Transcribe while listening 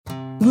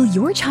Will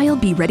your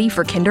child be ready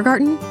for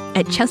kindergarten?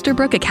 At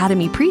Chesterbrook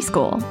Academy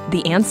Preschool,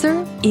 the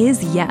answer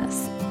is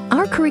yes.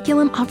 Our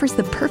curriculum offers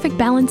the perfect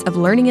balance of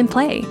learning and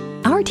play.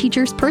 Our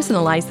teachers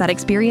personalize that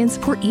experience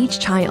for each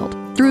child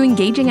through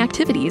engaging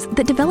activities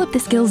that develop the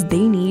skills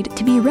they need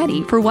to be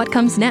ready for what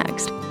comes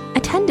next.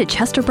 Attend a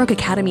Chesterbrook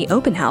Academy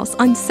open house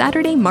on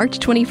Saturday, March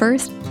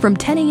 21st from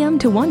 10 a.m.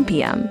 to 1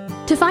 p.m.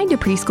 To find a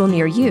preschool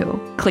near you,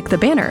 click the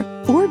banner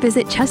or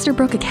visit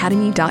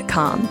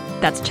chesterbrookacademy.com.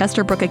 That's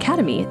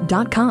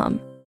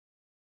chesterbrookacademy.com.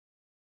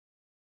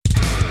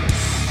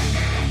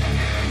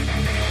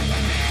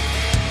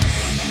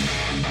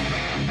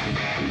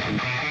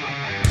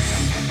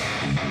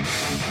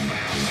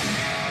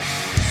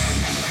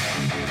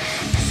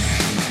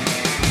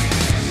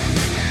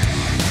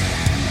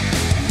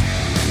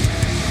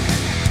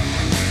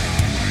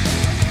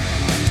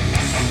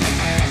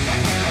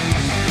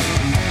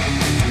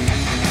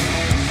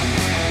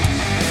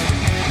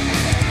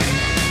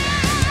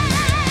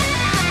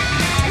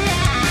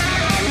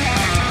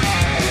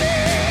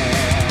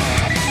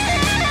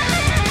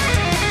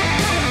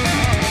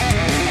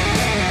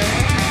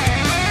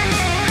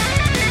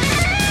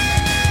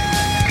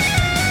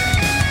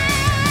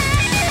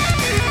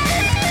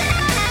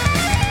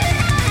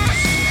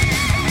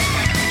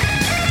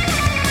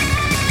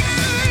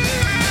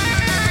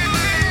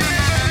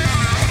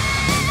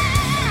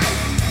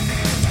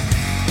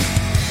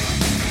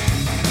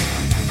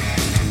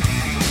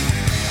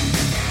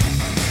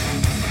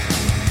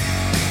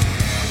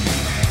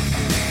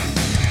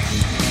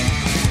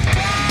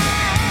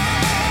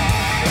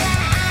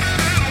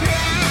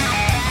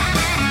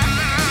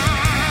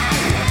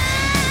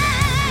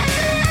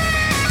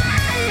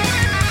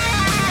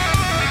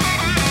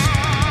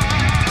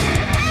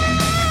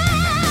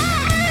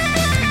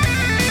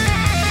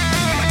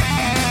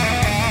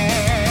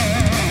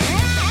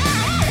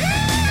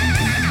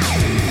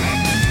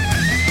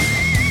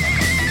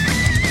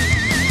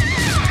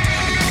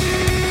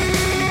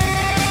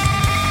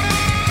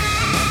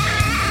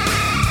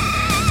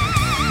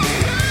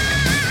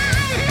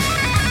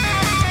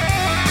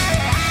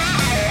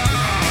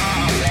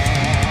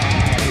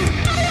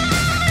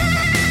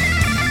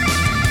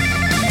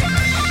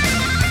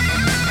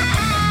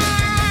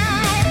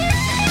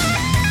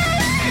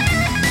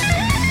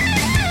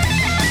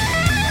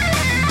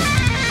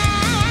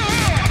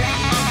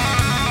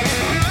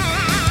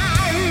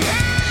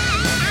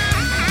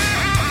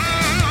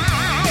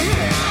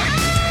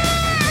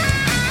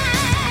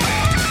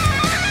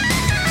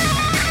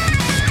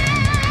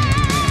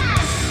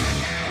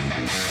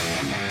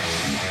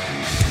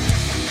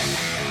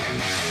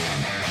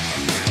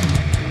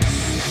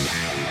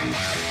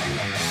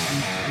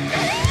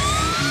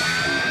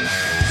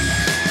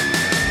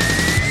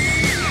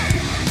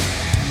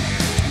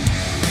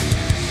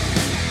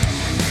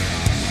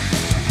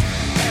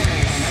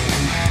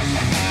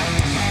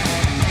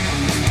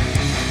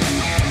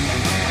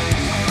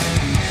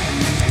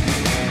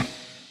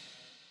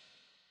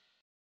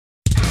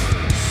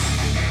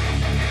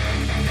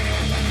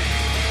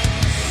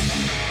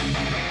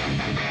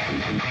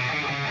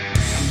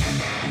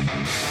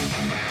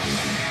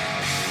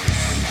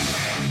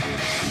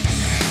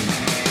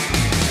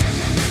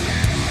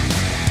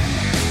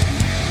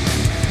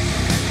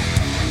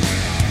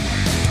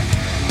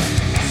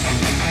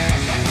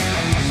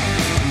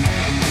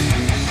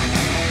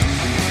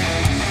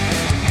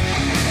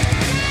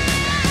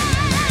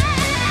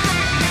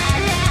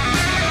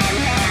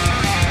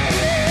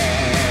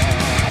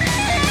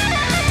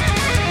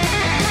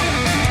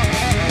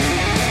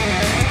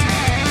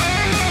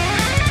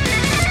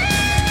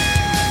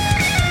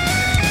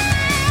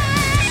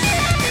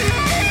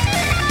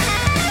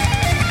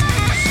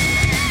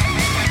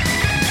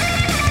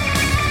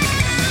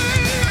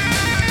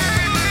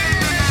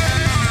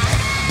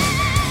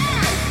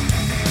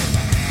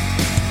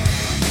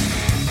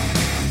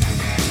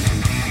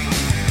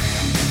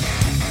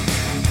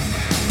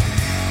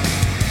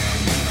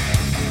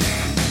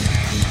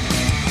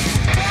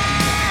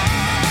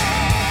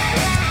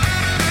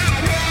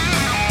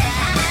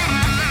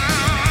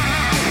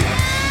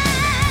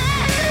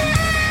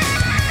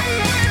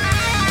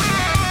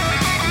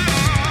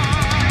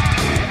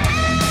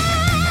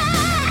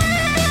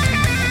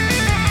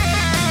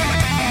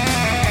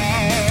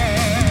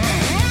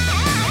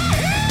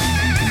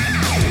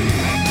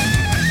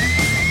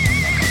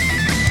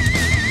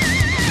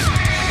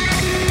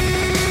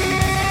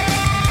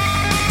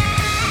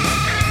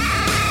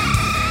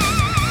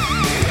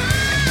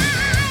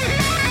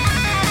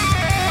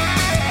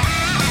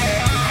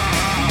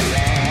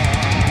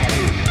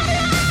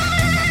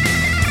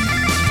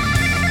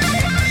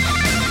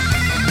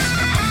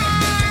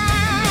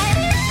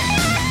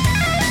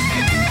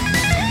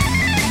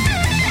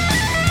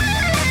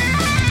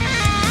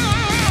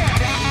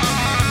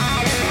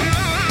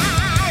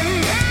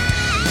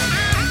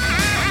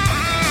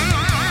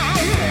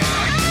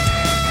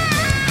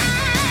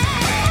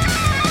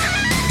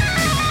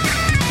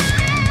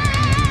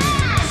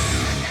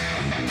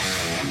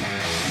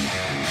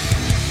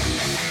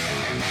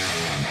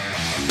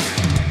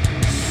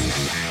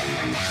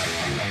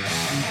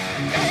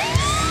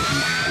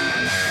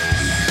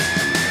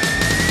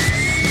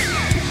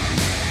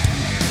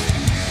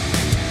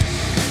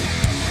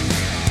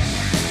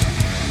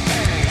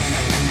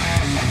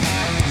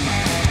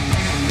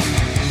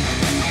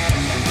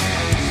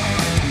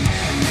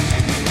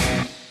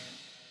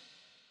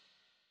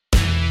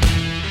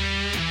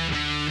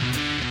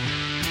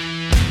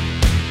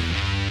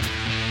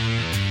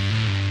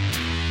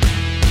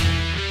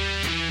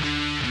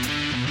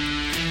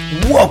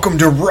 Welcome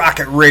to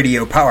Rocket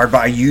Radio, powered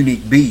by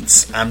Unique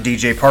Beats. I'm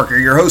DJ Parker,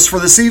 your host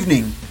for this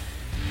evening.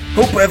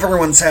 Hope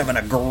everyone's having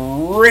a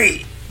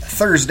great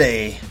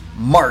Thursday,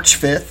 March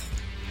 5th.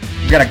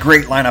 We've got a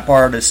great lineup of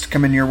artists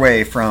coming your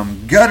way,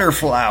 from Gutter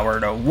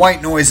Flower to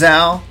White Noise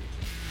Owl,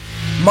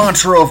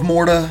 Mantra of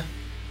Morta,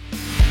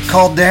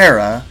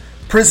 Caldera,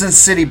 Prison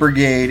City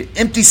Brigade,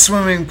 Empty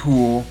Swimming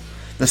Pool,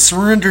 The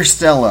Surrender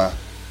Stella,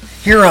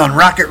 here on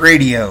Rocket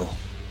Radio.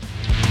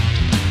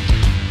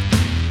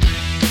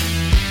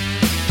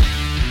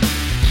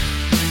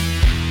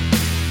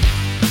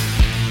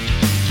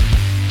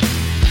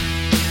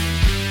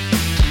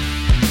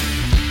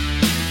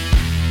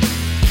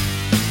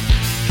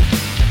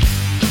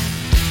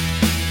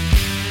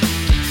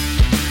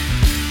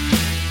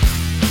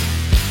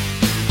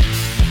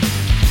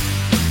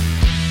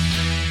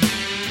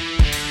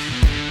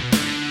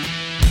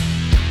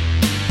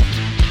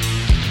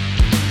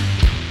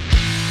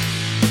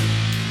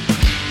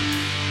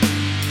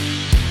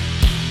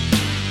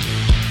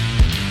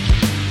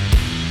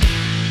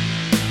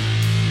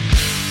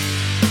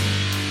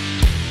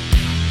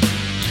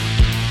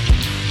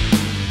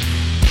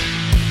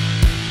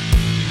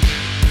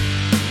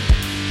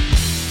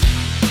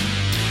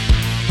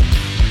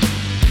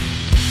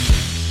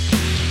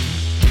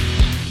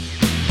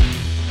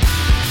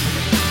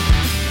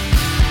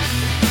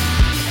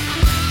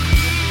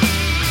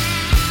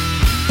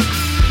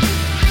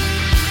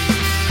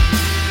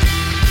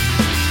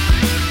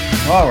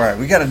 Alright,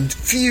 we got a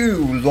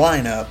few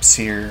lineups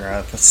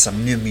here with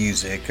some new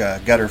music.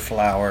 Gutter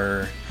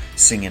Flower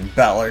singing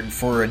Ballad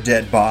for a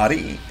Dead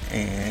Body,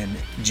 and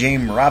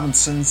James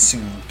Robinson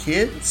singing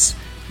Kids,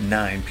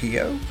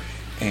 9PO.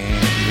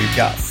 And we've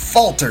got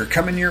Falter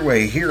coming your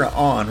way here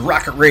on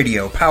Rocket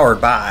Radio, powered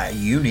by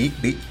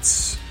Unique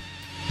Beats.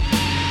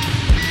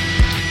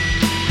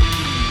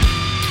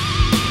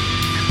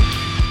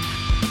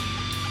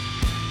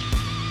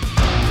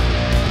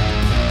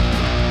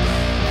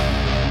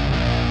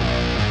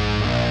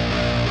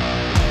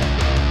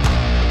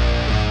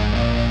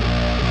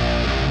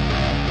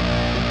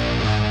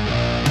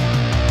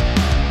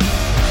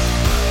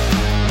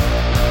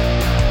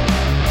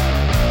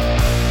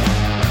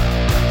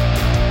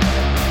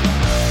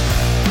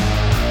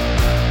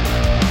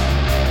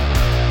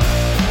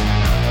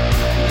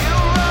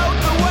 You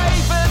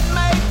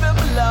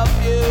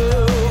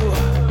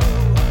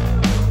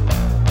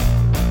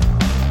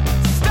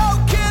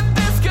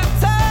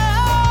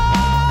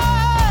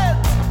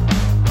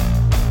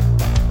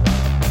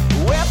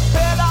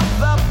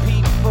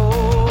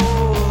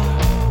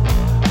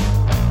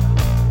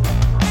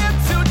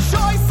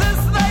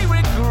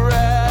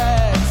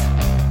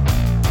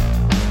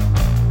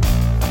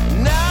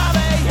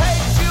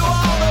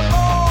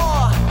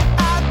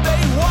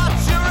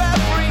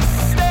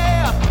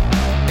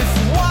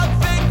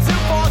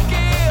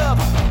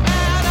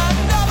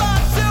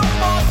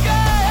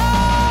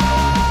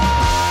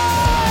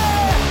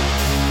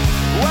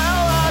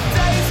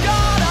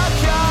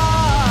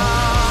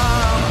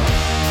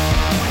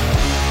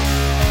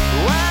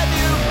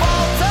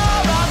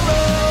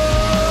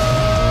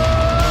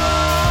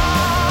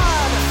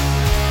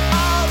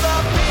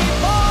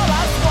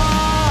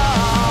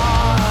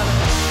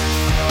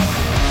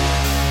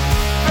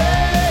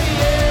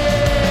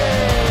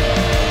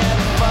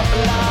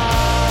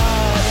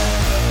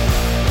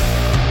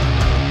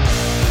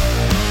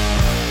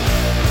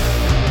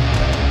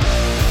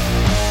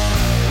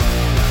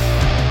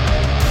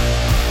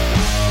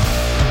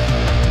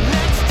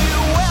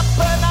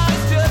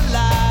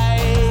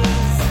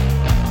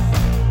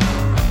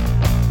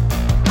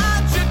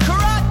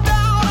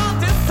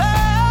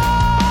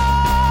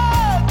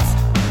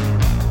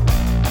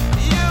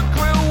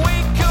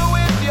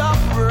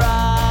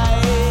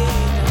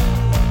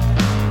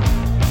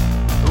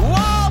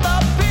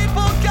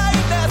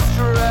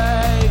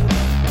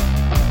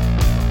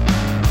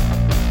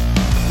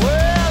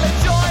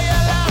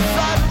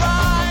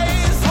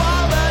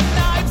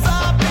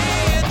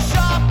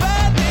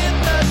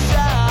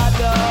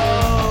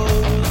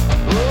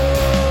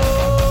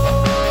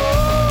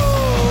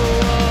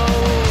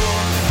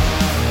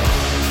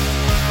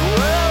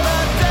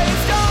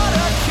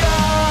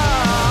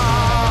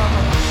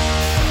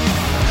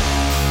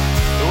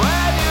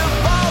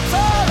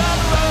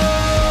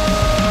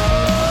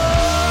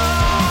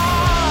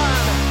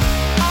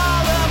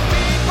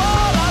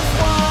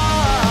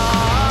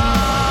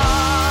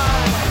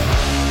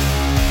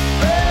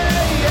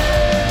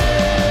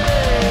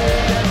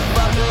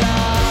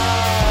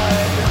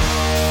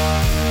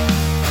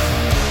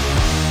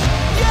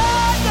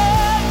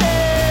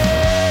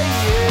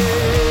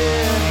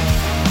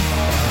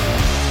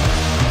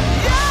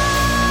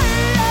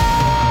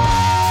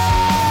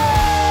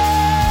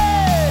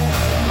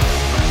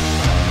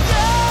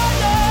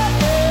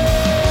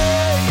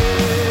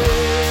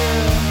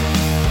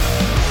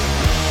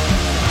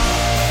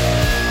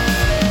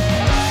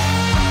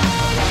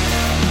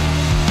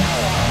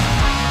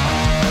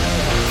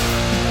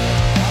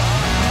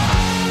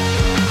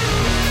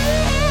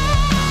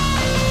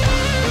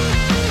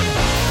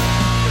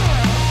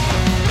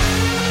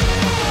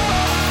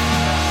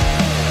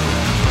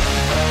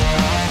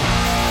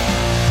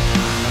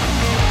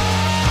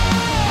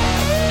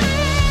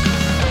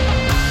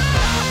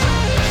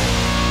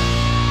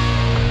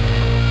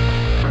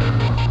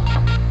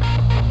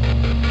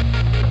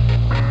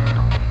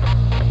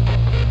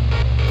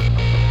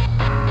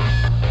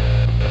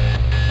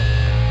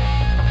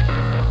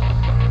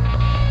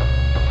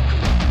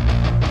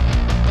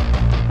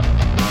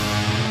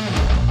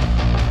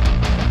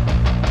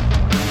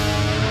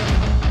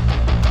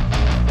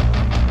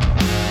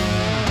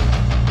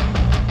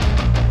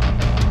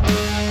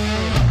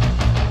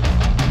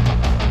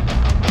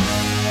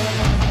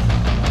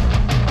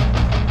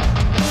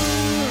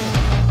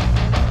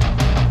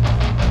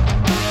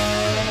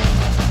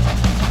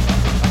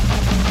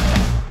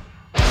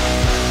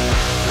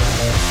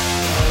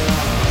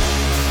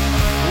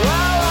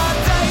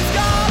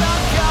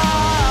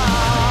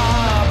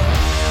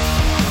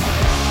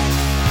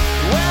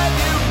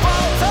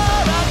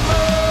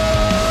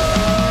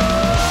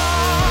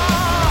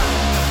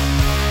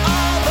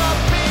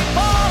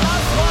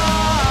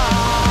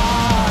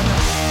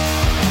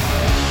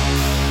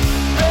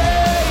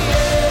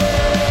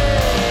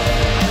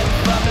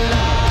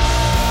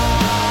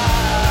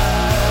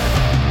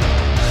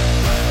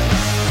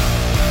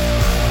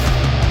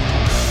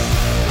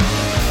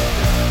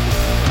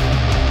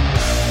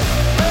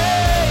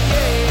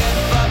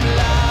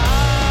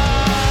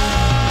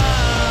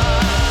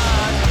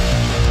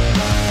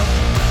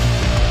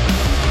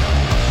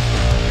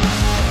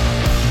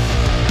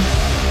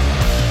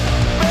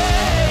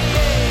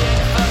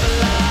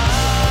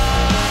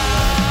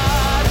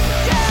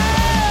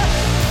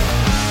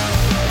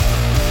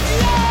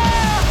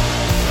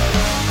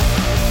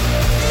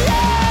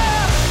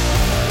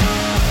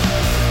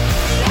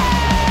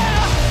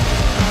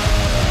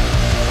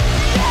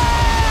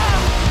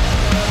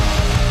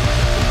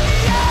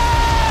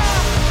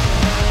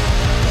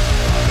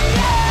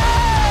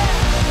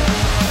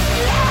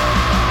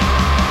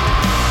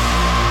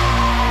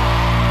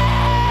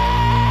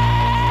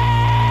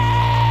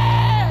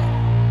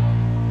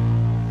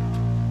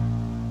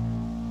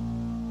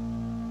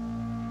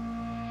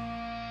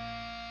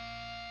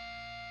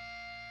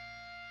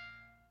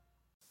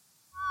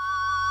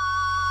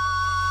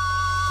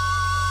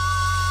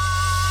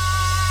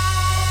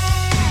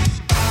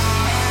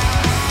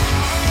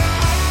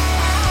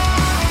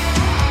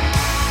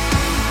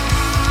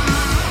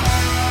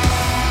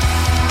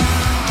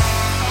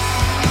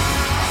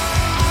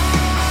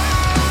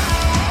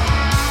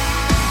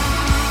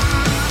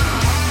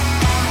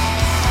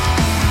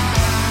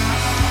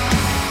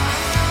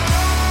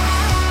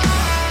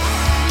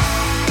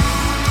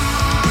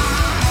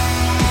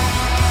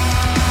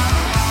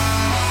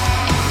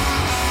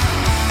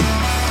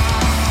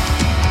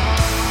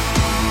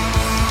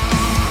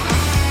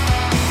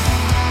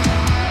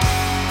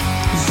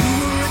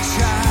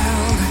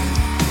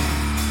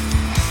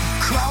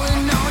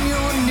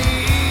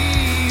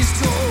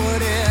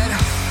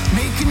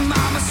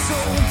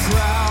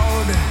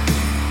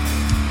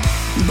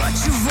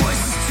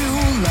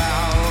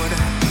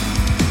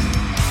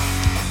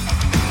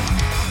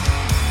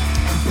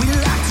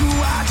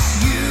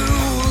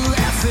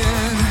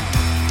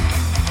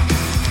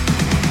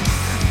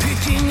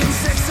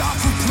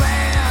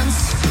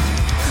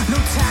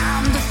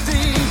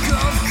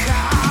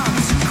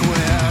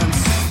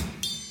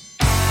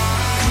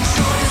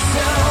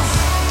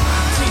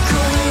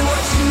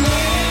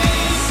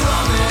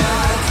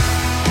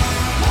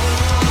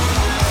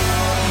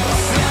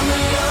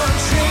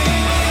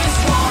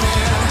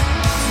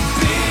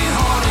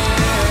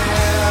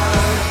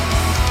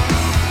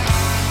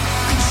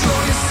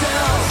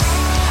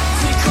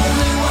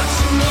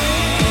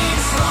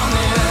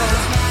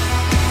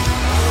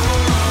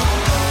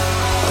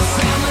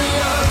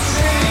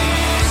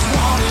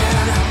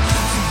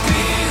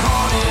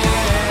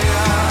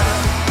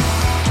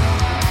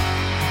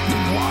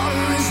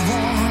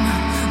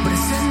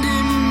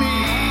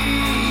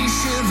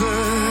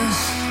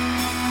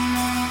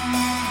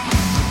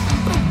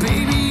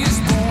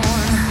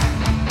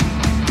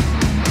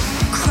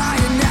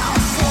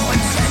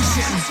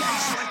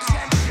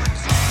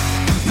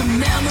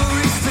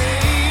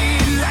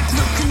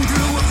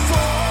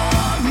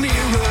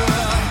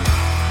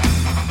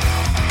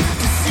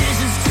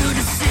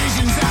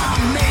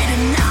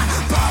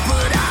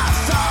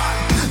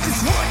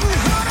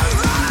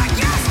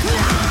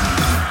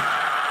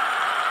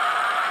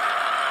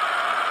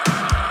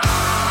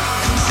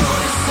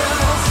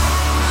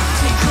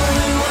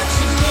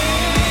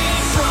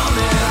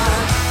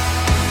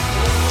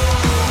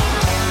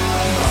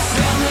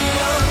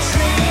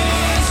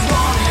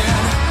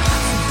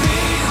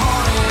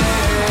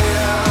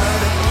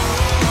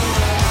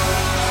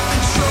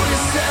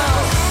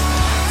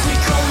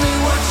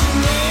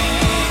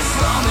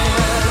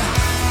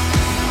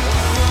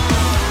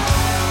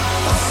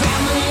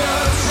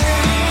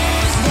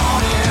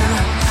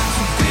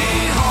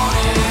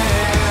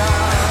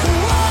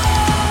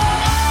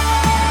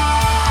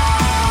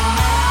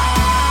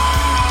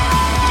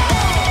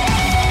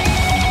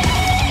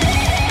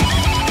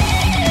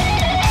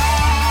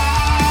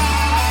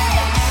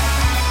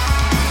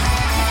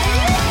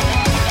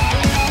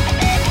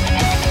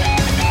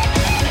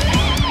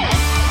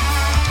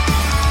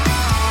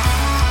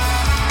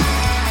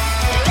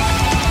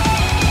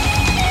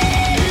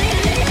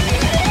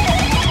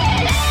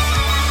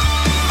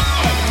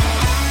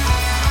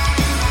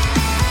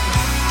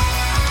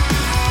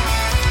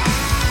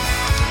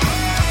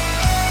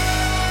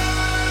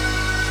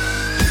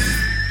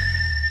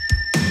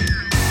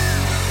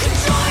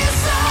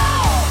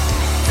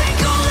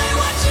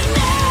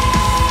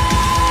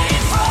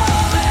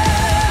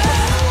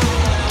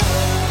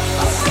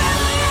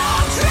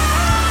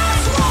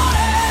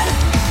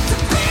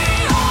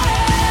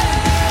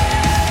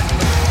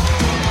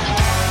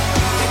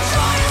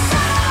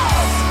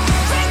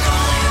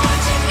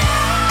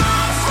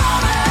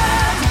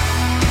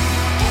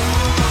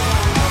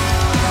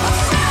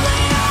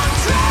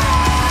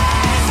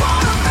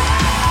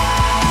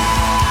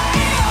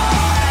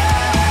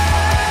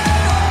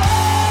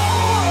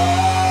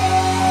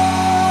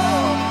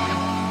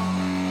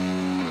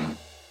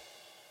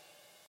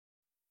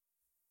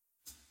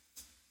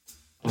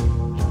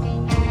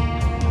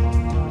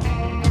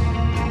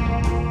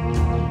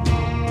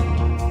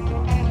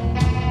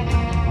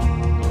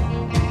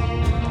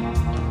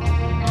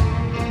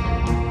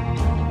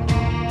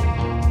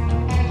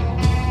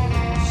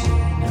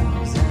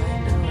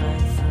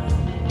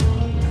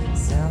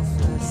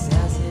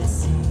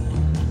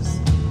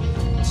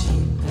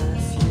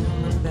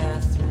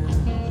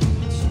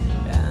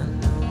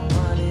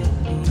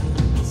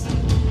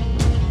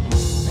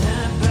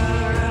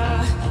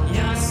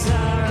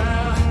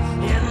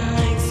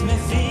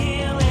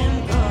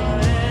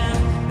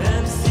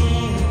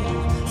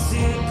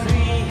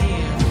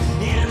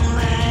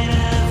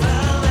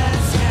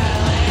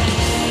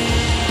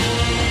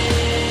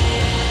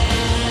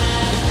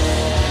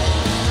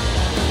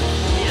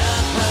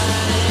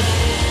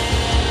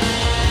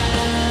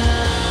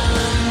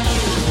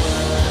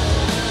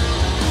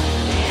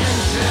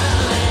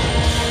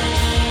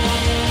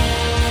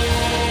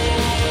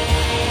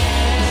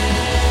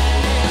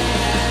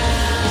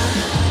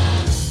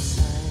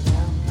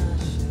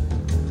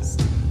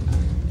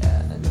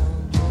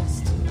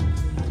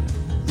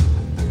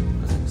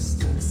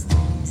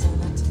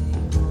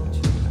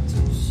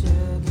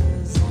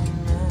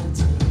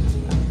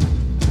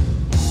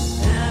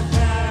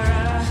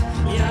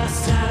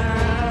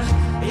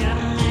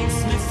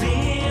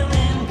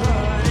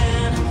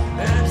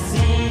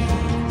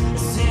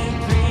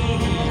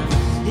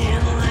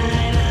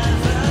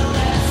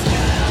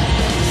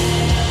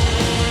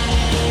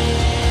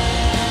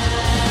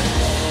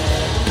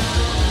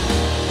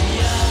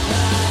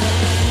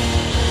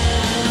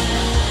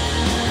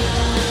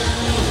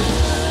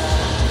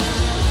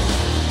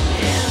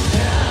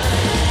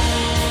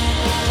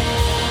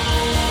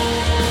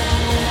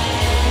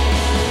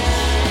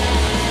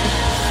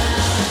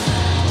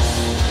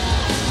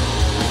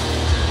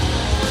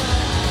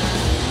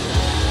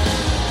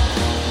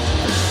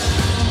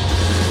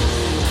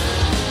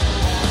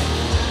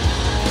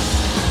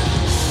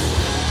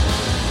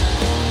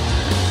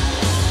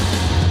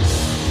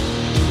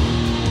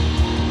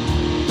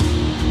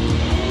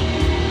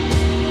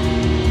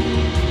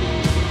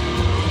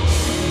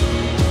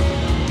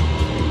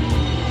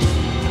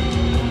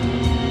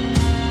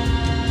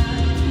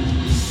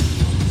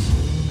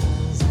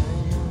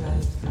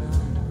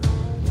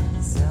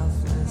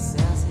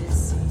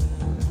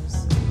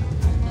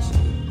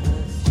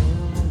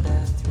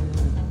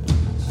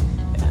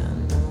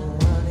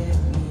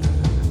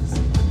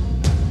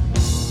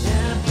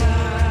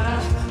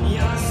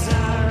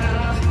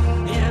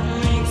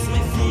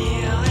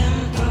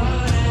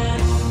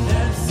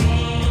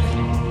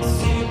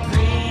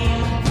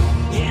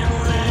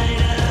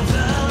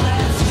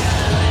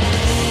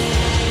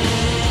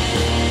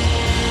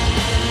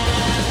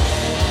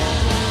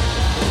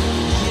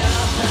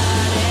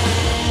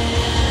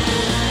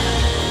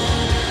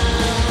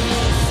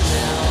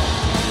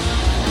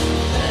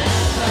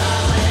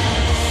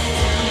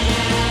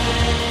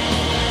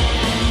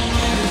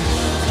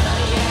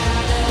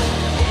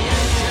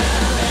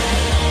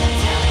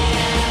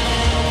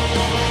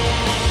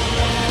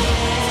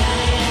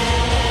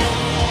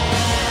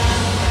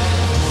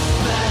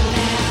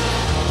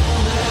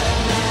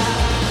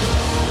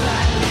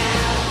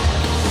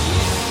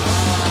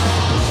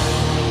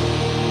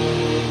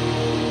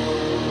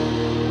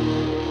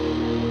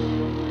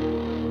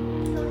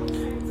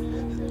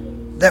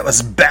That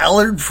was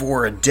Ballad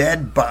for a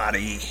Dead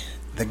Body,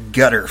 the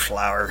Gutter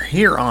Flower,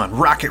 here on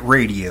Rocket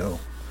Radio.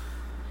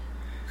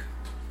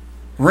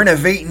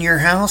 Renovating your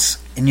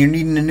house and you're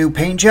needing a new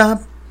paint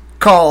job?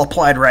 Call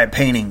Applied Right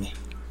Painting,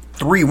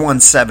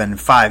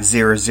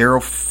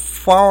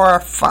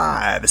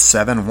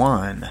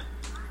 317-500-4571.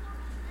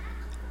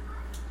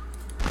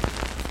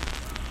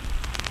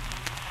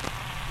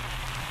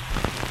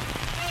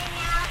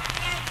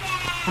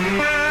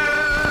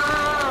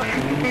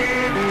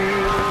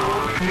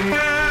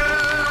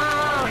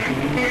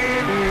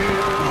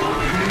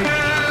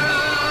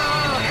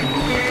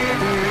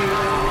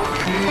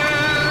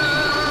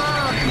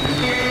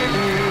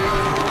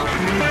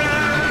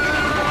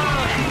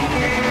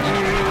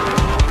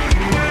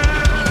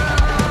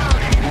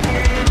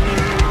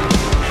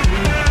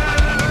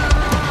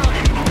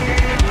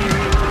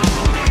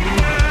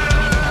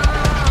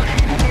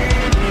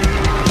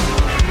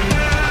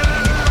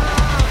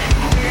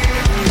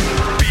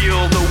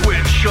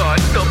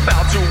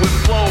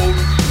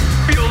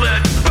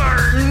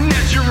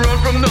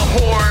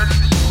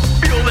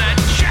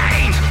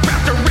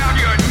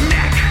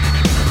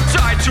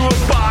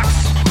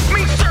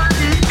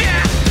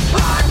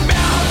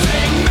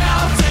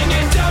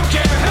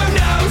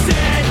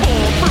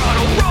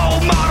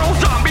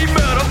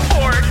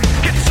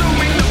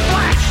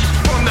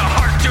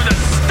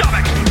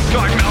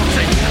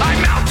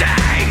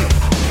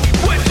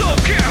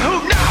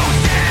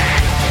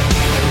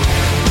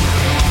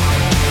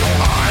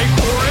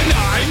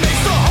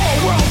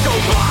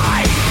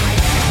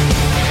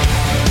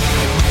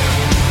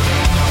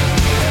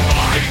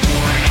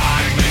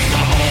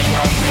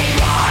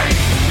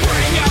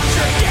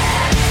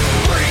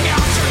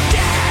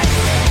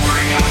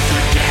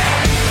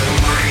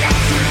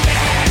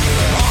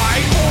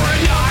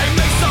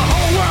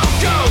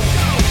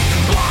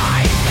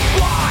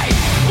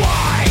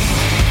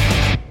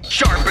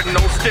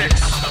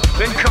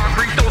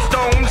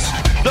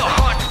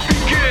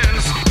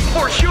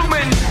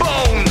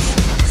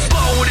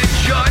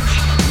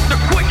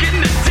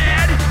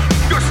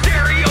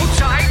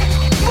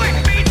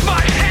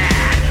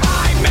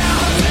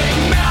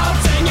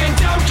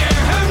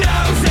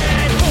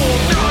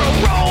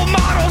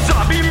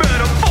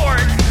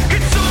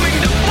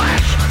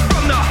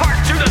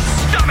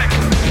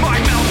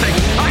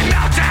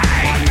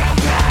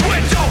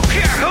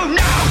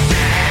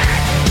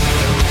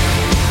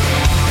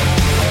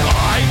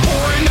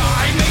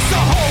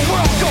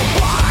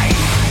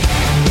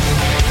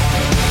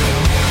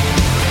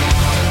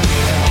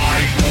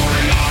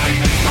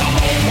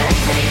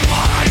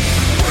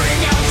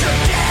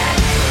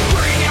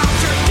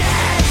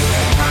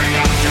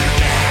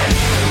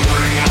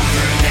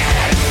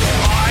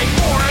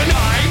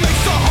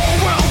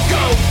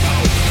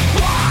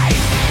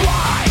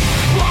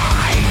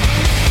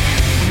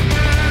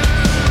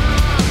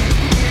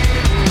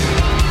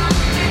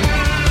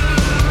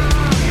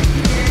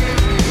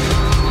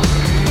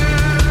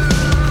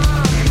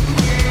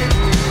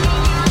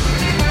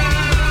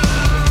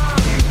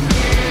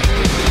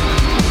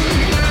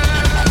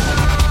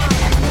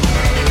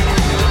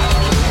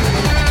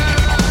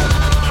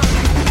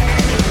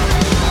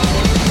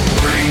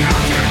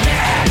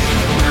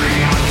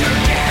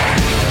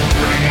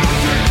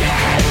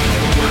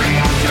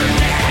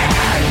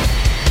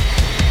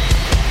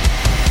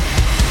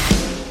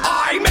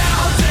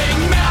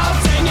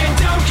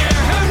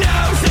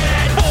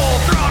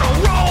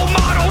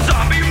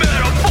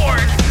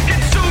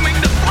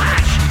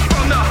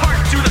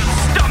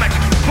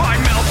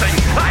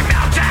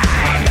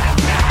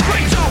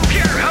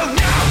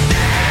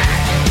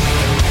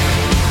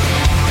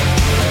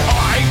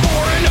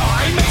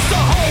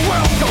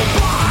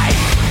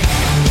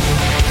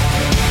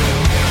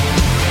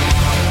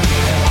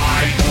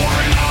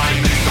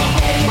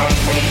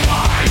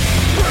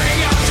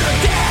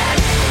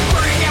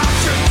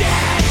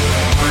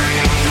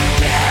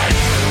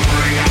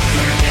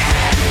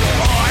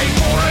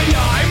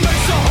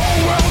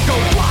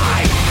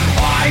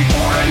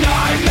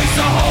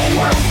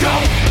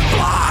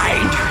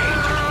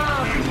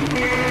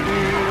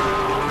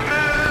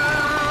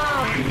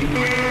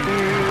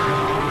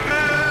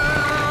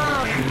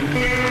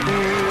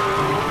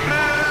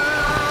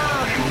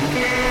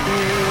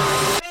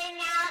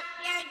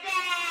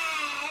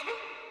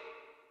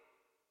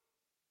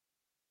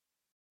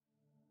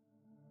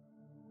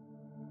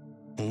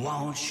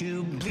 Won't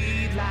you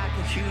bleed like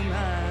a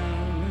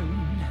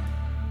human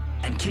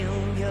and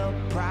kill your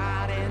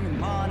pride in the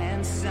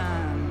morning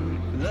sun?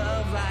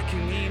 Love like you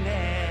mean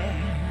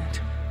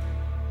it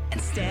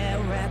and stare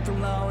at the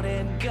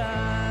loaded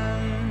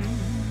gun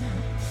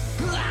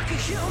like a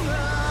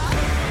human.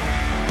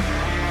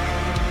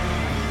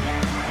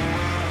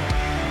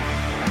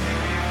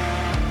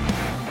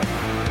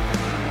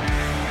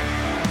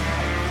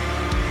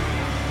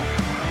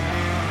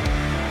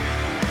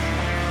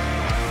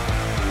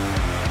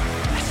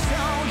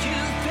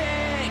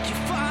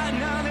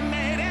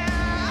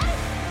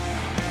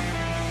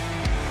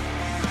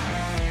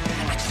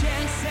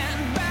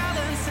 And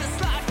balance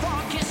is like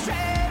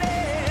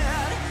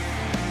orchestrated.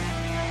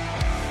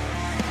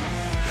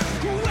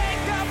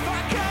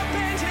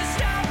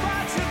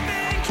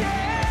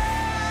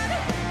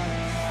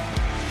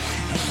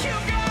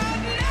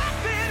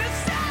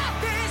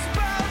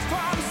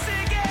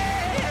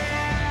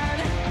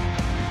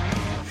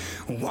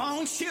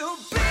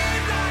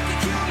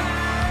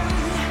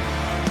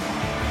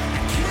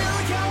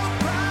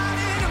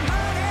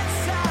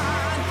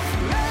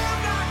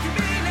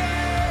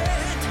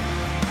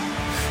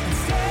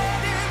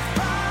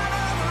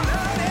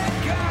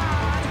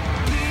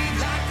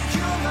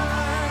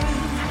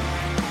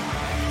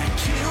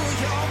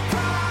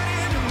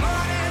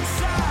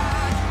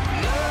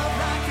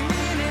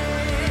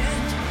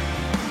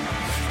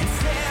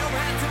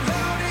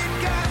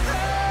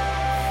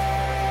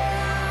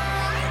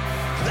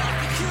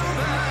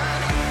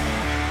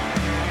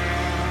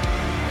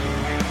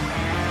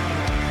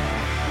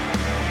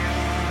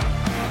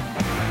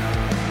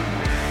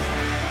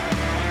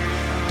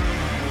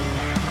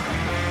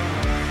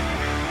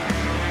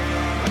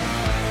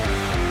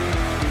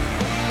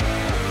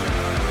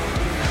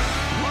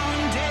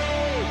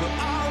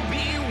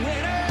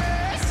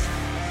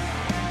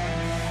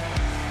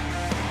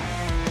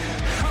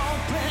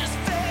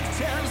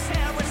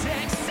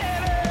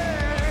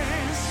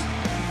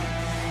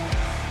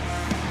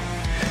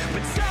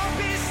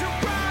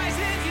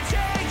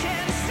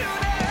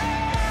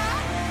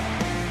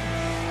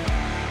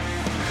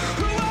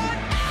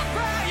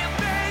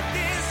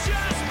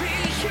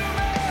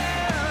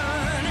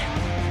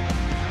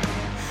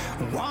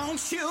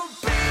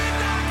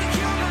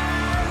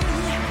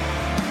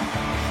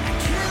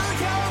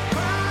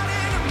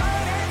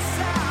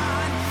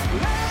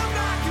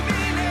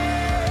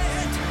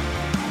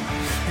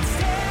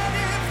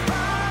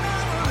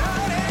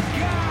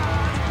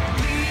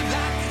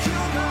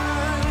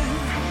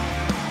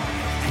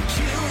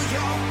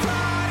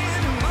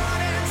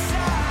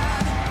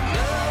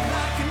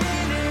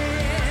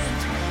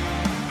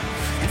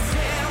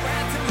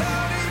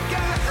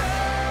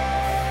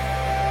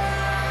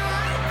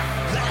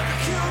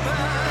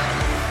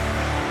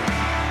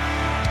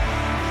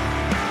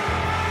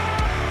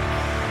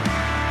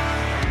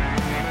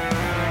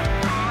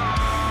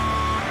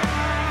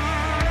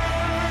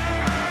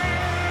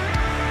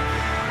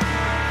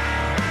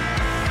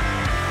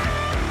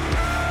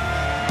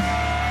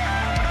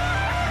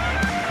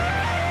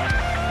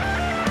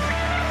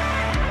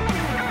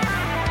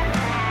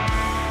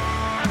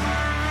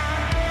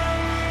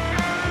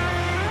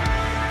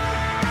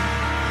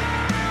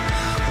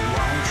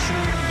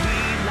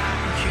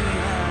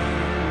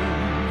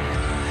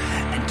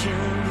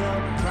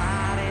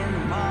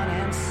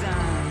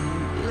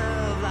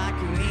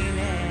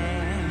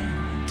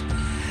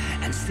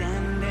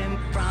 stand in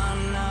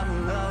front of a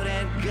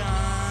loaded gun.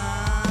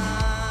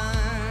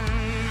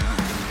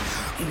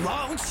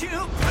 Won't you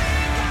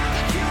breathe like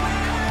a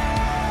human?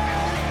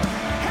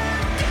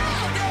 And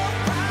kill your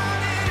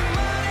pride in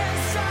mud and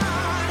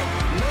sun.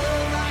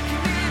 Move like you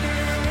mean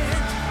it.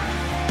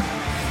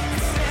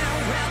 And stand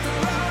with the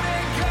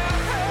loaded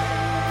gun.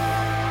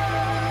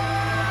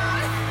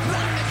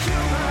 Like a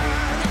human.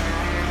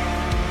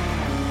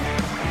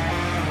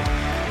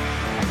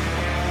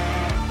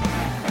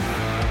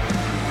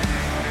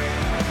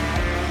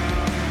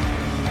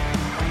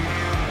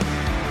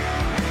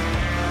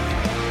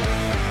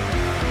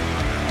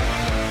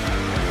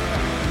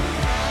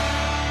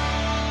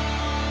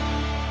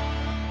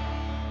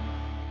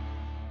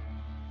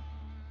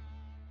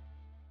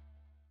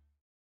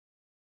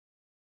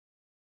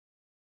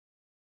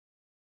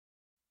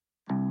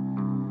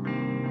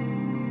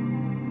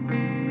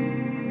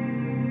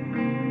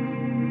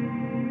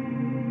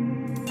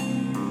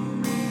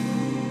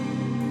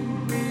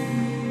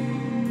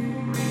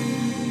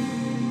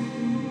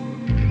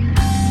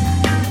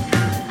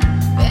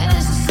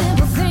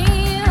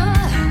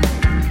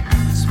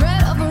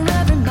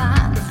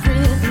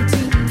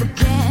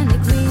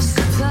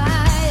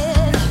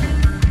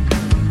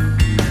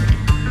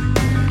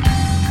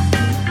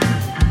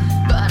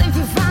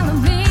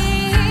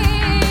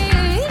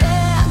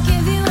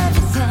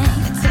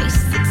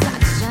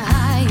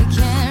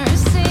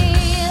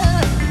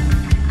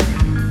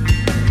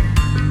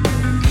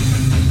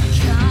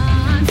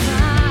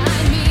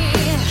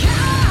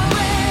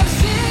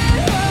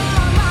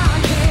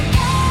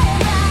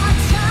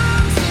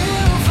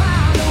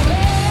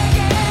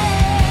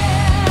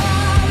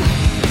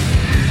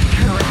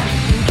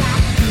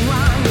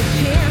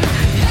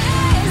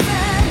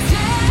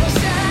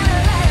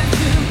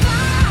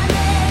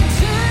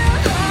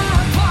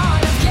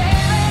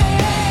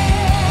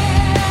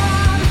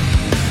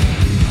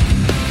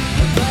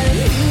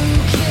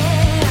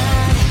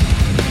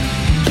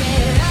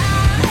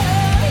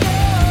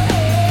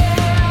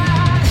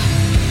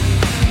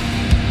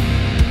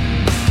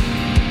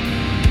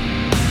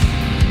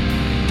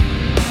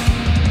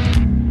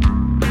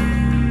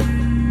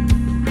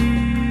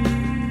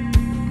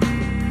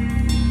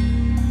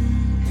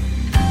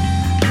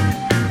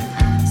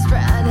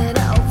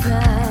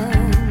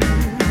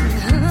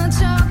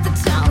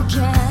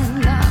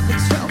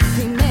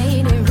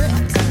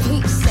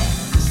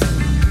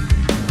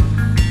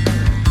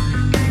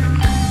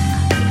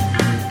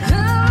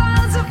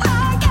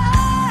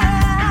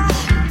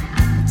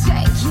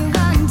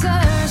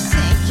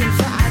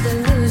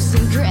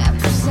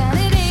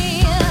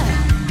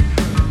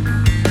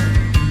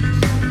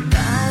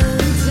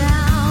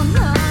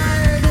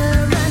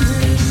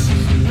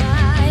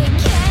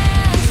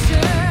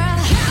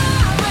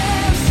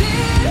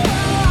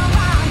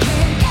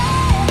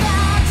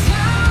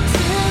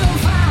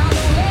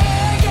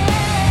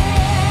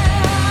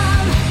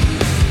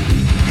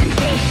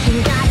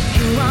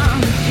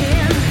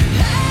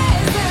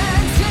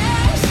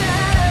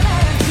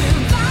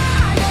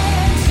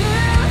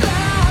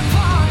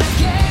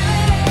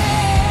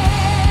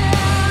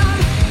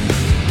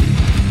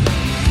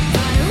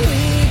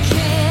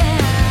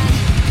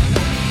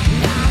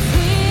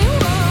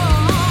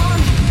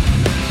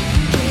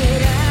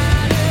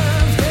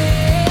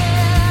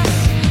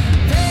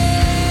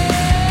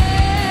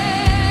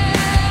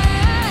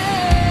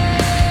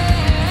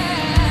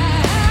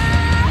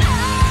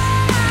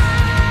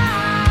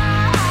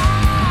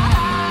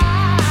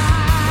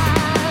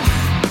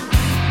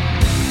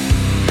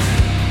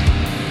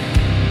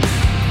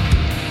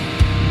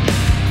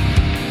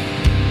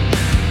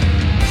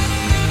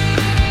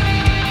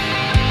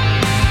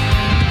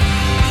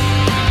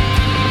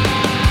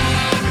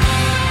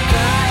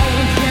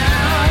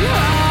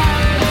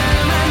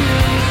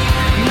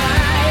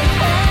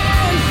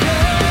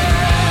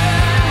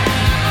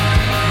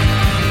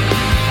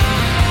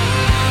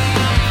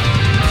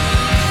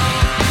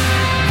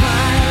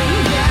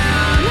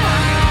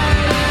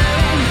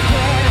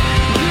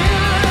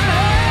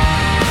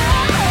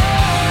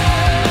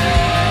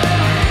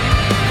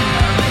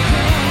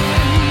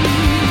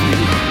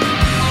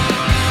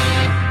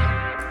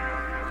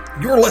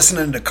 You're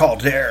listening to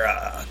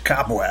Caldera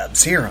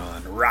Cobwebs here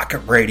on Rocket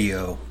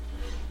Radio.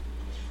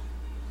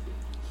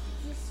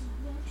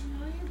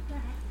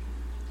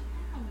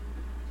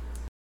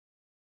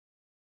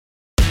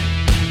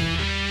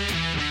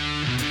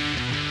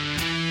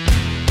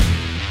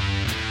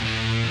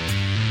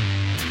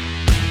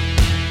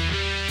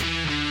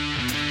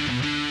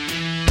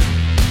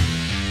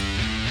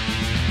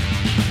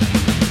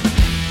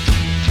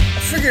 I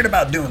figured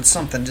about doing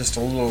something just a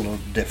little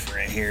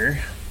different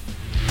here.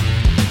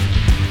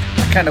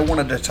 I kind of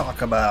wanted to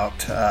talk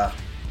about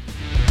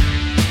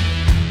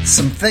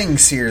some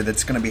things here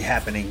that's going to be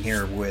happening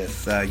here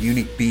with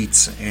Unique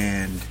Beats,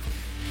 and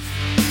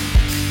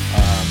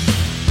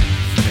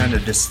kind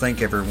of just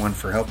thank everyone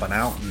for helping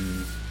out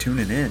and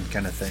tuning in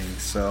kind of thing.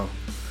 So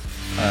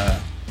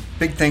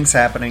big things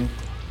happening.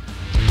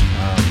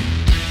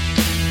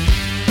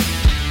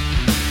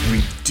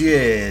 we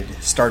did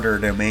start our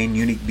domain,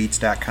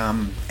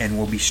 uniquebeats.com, and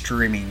we'll be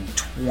streaming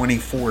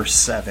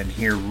 24/7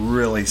 here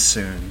really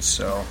soon,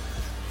 so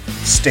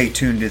stay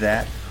tuned to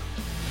that.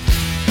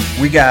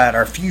 We got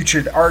our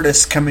featured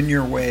artists coming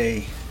your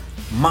way.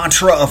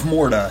 Mantra of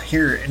Morta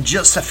here in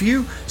just a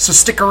few, so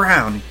stick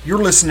around.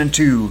 You're listening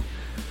to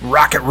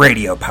Rocket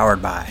Radio,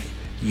 powered by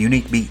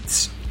Unique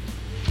Beats.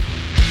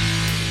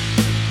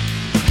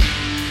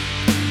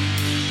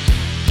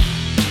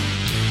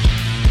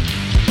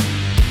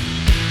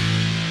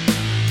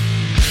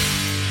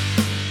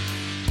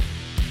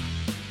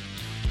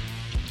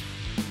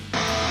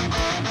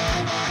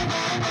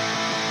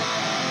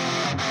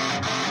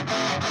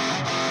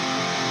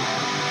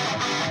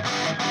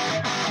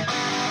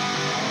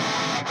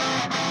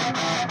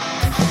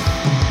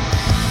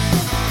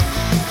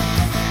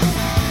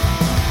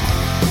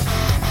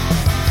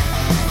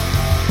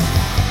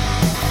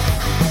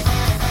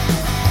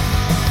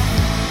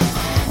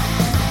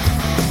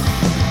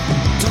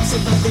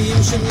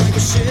 Like a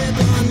ship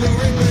on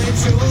roaring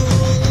waves, your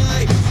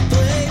light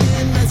played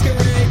in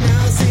masquerade.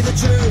 Now see the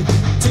truth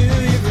to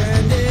your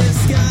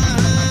grandest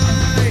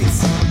skies.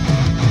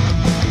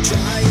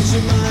 Try as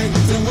you might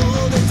to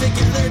hold it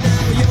together.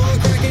 Now you're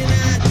cracking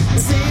at the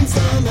seam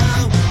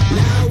somehow.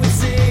 Now we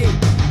see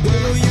who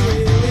you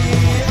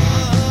really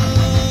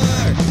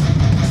are.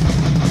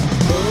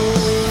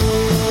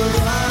 Hold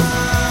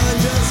on,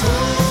 just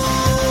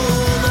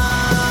hold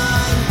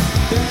on.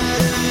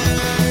 Better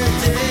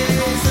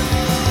days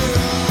are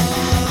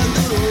on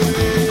the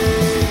way.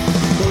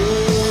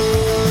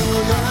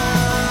 Hold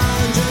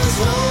on, just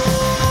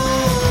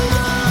hold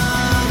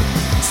on.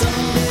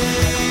 Someday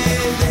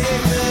they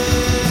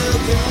will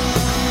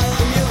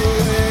come your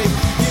way.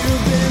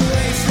 You've been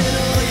wasting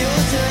all your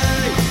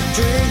time,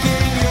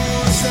 drinking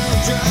yourself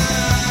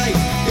dry,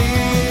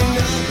 being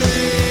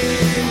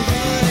nothing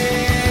but a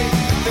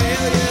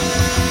failure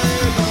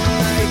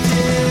by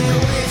dear.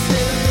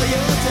 Wasting all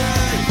your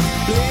time,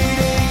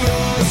 bleeding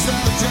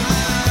yourself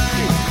dry,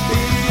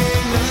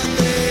 being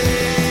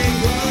nothing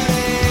but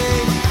a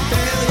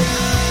failure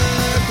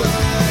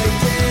by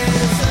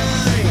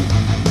design.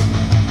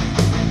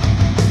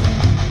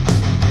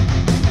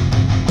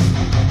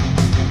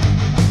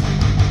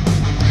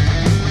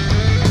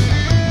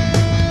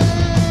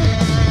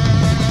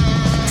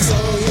 So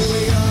here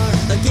we are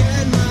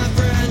again, my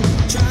friend,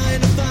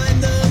 trying to find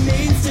the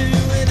means to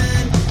an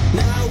end.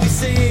 Now we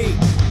see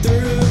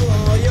through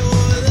all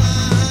your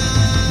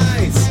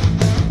lies.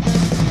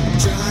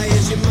 Try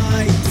as you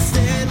might to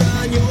stand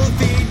on your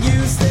feet, you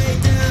stay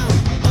down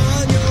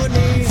on your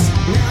knees.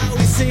 Now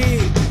we see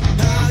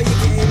how you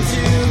came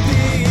to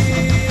be.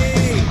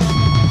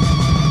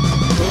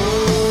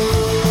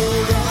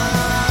 Hold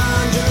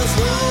on, just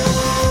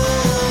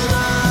hold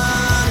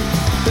on.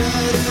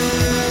 Better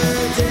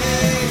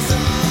days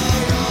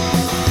are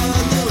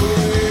on the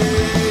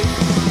way.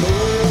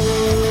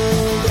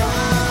 Hold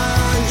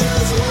on,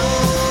 just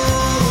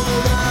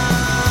hold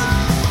on.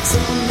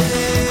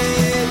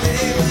 Someday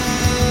they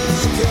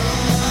will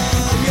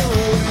come your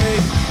way.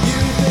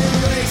 You've been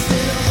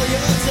wasting all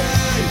your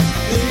time,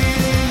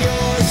 bleeding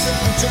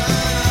yourself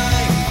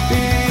dry,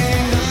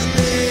 being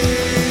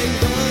nothing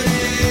but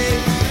a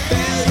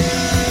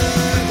failure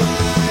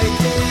by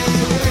day.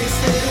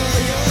 Wasting all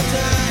your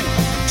time,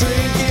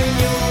 drinking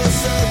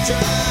yourself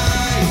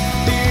dry,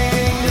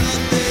 being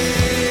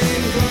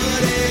nothing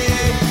but a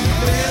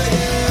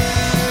failure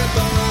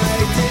by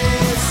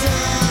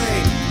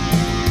design.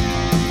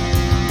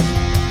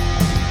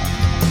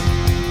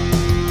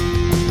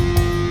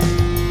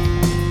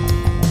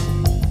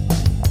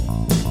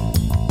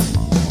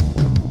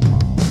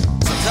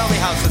 So tell me,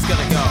 how's this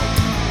gonna go?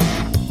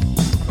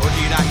 Or do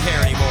you not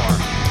care anymore?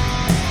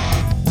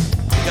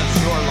 Because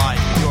it's your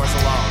life, yours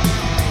alone.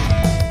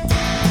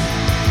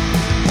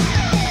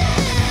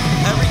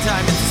 Every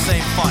time it's the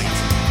same fight.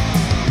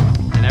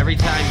 And every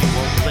time you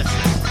won't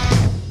listen.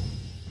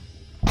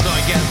 So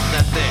I guess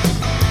that's it.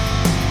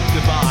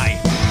 Goodbye.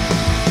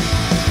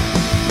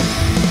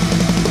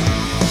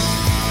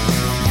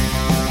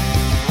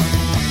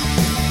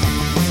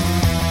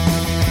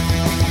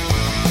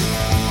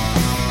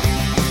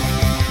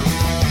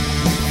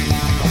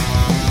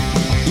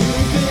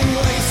 You've been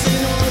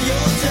wasting all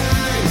your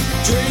time,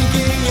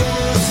 drinking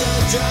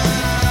yourself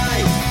dry,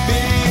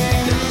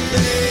 being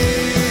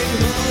nothing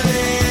but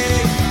a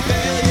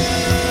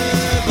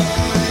failure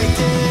by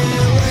day.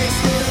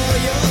 Wasting all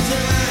your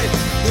time,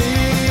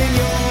 bleeding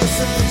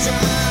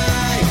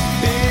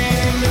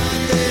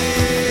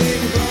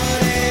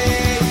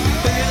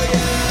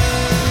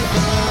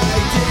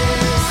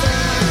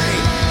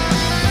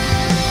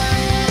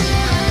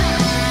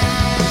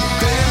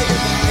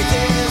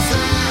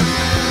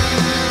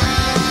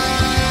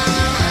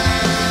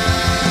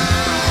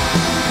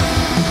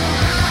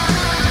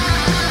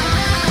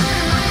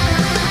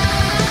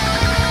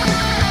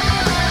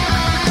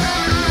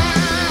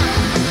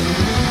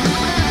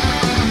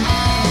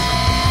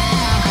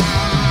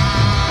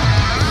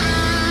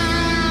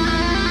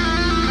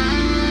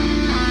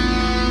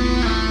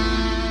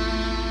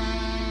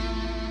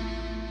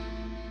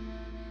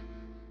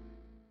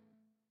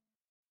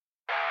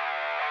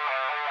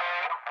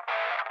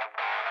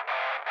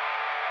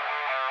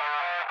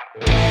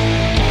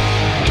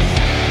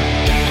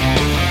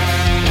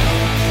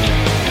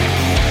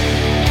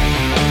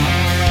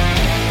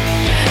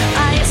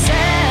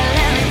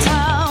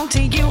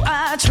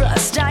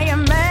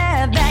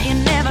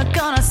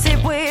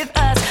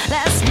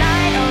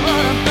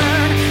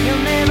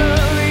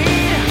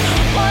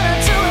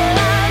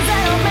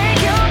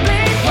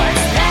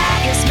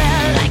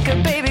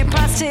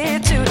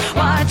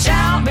Watch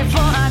out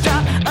before I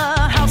drop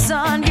a house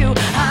on you.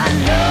 I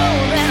know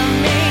that I'm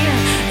mean,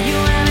 you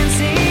haven't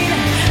seen.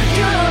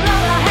 You don't know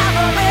the half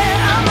of it.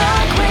 I'm a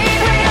queen.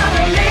 We are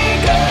the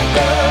League of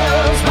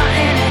Girls,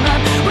 fighting it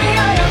up. We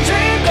are your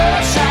dream girl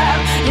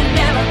child. You're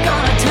never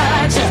gonna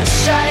touch us.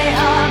 Shawty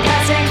hard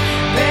plastic,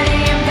 pretty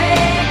and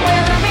pink.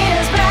 With the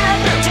meanest bad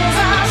bitches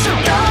on, so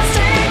don't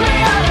sing. We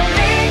are the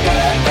League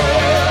of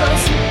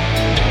Girls.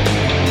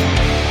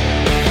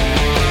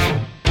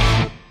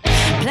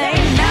 Play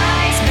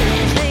nice, but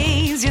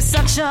please, you're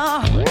such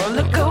a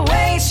look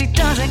away. She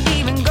doesn't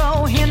even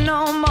go here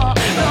no more.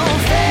 Go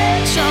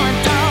fetch your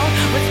dog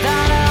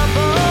without a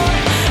bone.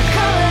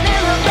 Coming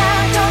in the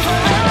back door for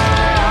her.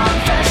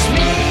 Fresh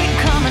meat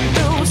coming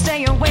through.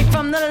 Stay away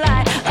from the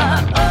light.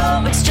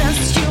 Oh, it's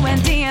just you and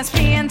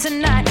DSPN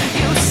tonight.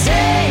 You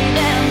say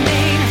that I'm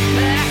mean,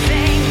 but I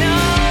think no.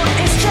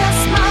 It's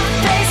just my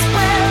face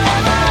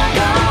wherever I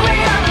go. We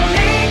are the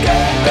League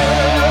of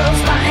Girls,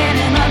 fighting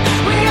him up.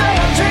 We are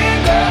your dream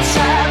girl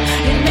child.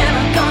 You're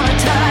never gonna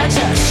touch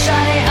us.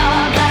 Shawty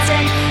hard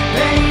plastic,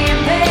 pretty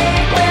and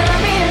pink. With the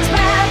meanest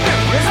bad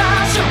rippers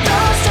on, so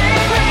don't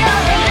sing. We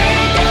are the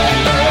League of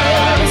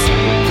Girls.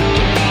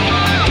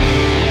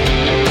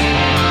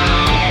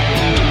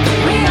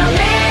 We are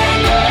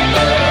League of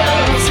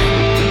Girls.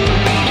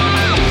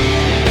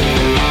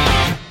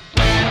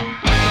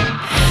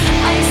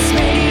 Ice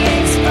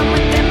radiates from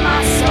within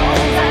my soul.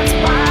 That's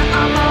why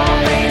I'm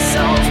always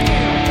so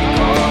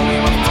beautiful. We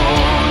were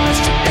foolish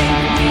to think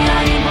we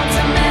are able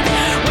to mend.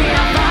 We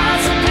are far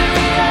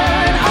superior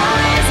and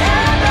always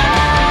have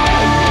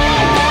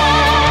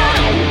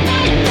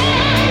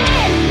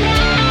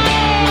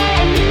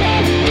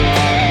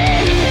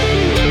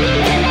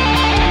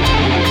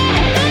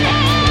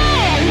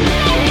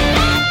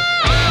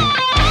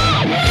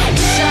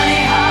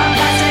Shawty hard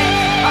plastic,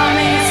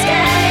 army of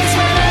skanks.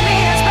 With the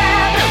meanest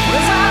bad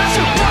rippers on,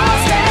 so don't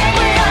stay.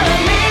 We are the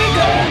League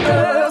of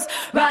Girls,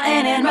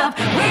 riding it rough.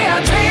 We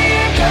are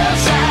dream girl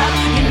child.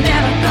 You're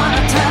never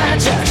gonna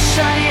touch us.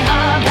 Shawty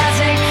hard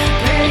plastic,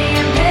 pretty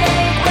and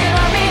pink. With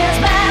the meanest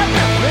bad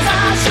rippers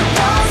on, so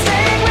don't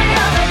stay. We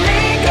are the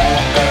League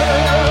of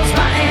Girls,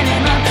 riding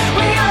it rough.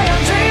 We are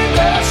your dream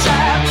girl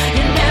child.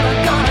 You're never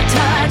gonna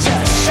touch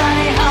us.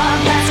 Shawty hard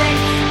plastic,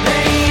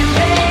 pretty and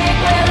pink.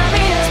 With the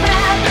meanest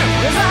bad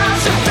rippers on,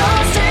 so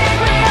don't stay.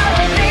 We are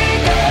the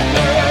League of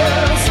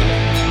Girls.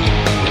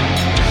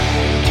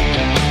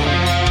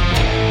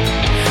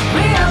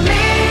 We are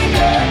League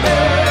of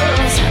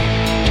Girls.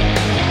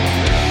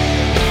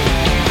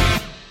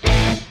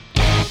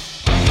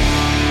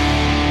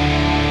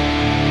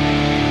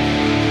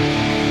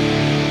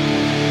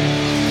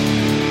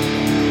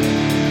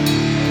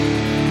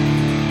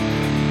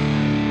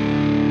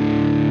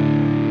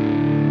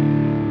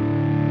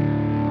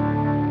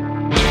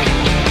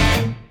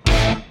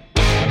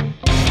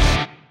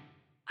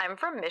 I'm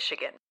from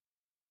Michigan.